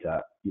well, but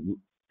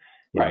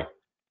right.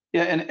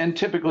 Yeah, and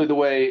typically the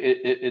way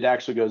it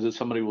actually goes is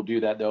somebody will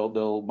do that.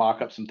 They'll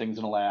mock up some things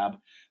in a lab.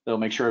 They'll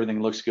make sure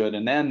everything looks good,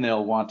 and then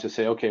they'll want to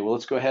say, okay, well,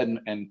 let's go ahead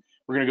and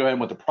we're going to go ahead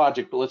with the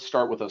project, but let's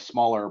start with a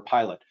smaller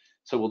pilot.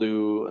 So we'll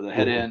do the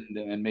head end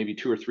and maybe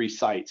 2 or 3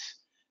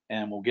 sites,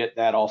 and we'll get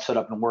that all set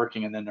up and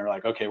working. And then they're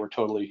like, okay, we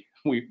totally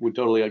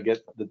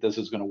get that this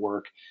is going to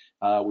work.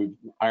 We've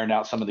ironed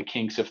out some of the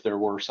kinks if there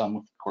were some.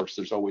 Of course,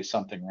 there's always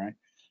something, right?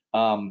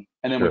 And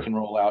then we can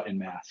roll out in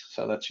mass.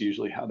 So that's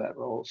usually how that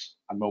rolls.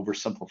 I'm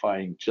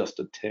oversimplifying just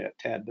a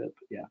tad bit,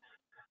 but yeah.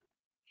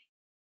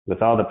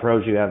 With all the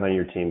pros you have on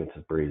your team, it's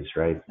a breeze,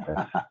 right?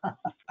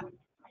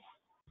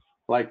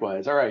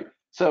 Likewise. All right.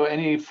 So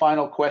any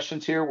final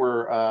questions here?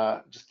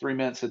 We're just 3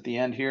 minutes at the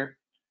end here.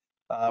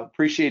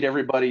 Appreciate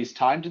everybody's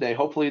time today.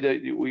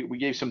 Hopefully we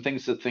gave some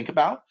things to think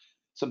about,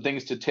 some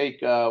things to take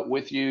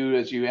with you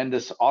as you end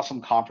this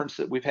awesome conference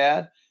that we've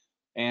had.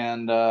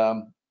 And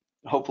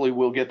hopefully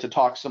we'll get to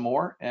talk some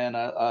more, and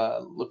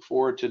look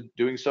forward to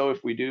doing so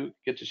if we do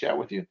get to chat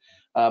with you.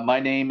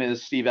 My name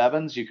is Steve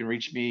Evans. You can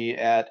reach me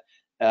at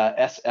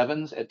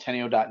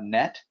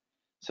sevens@teneo.net.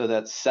 So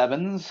that's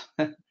sevens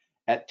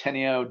at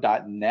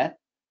teneo.net.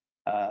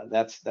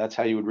 That's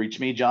how you would reach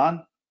me,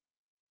 John.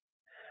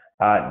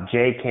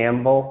 J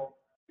Campbell,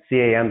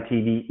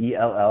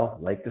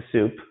 CAMTVELL, like the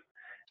soup,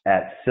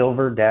 at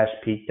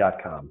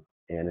silver-peak.com.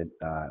 And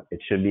it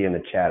should be in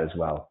the chat as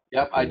well.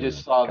 Yep, I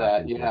just saw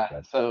that.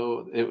 Yeah.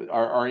 So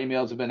our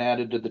emails have been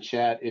added to the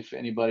chat if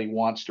anybody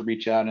wants to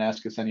reach out and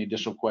ask us any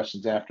additional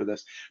questions after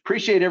this.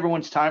 Appreciate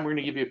everyone's time. We're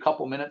going to give you a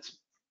couple minutes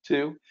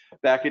to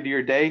back into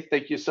your day.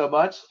 Thank you so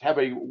much. Have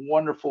a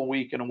wonderful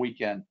week and a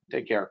weekend.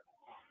 Take care.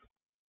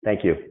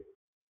 Thank you.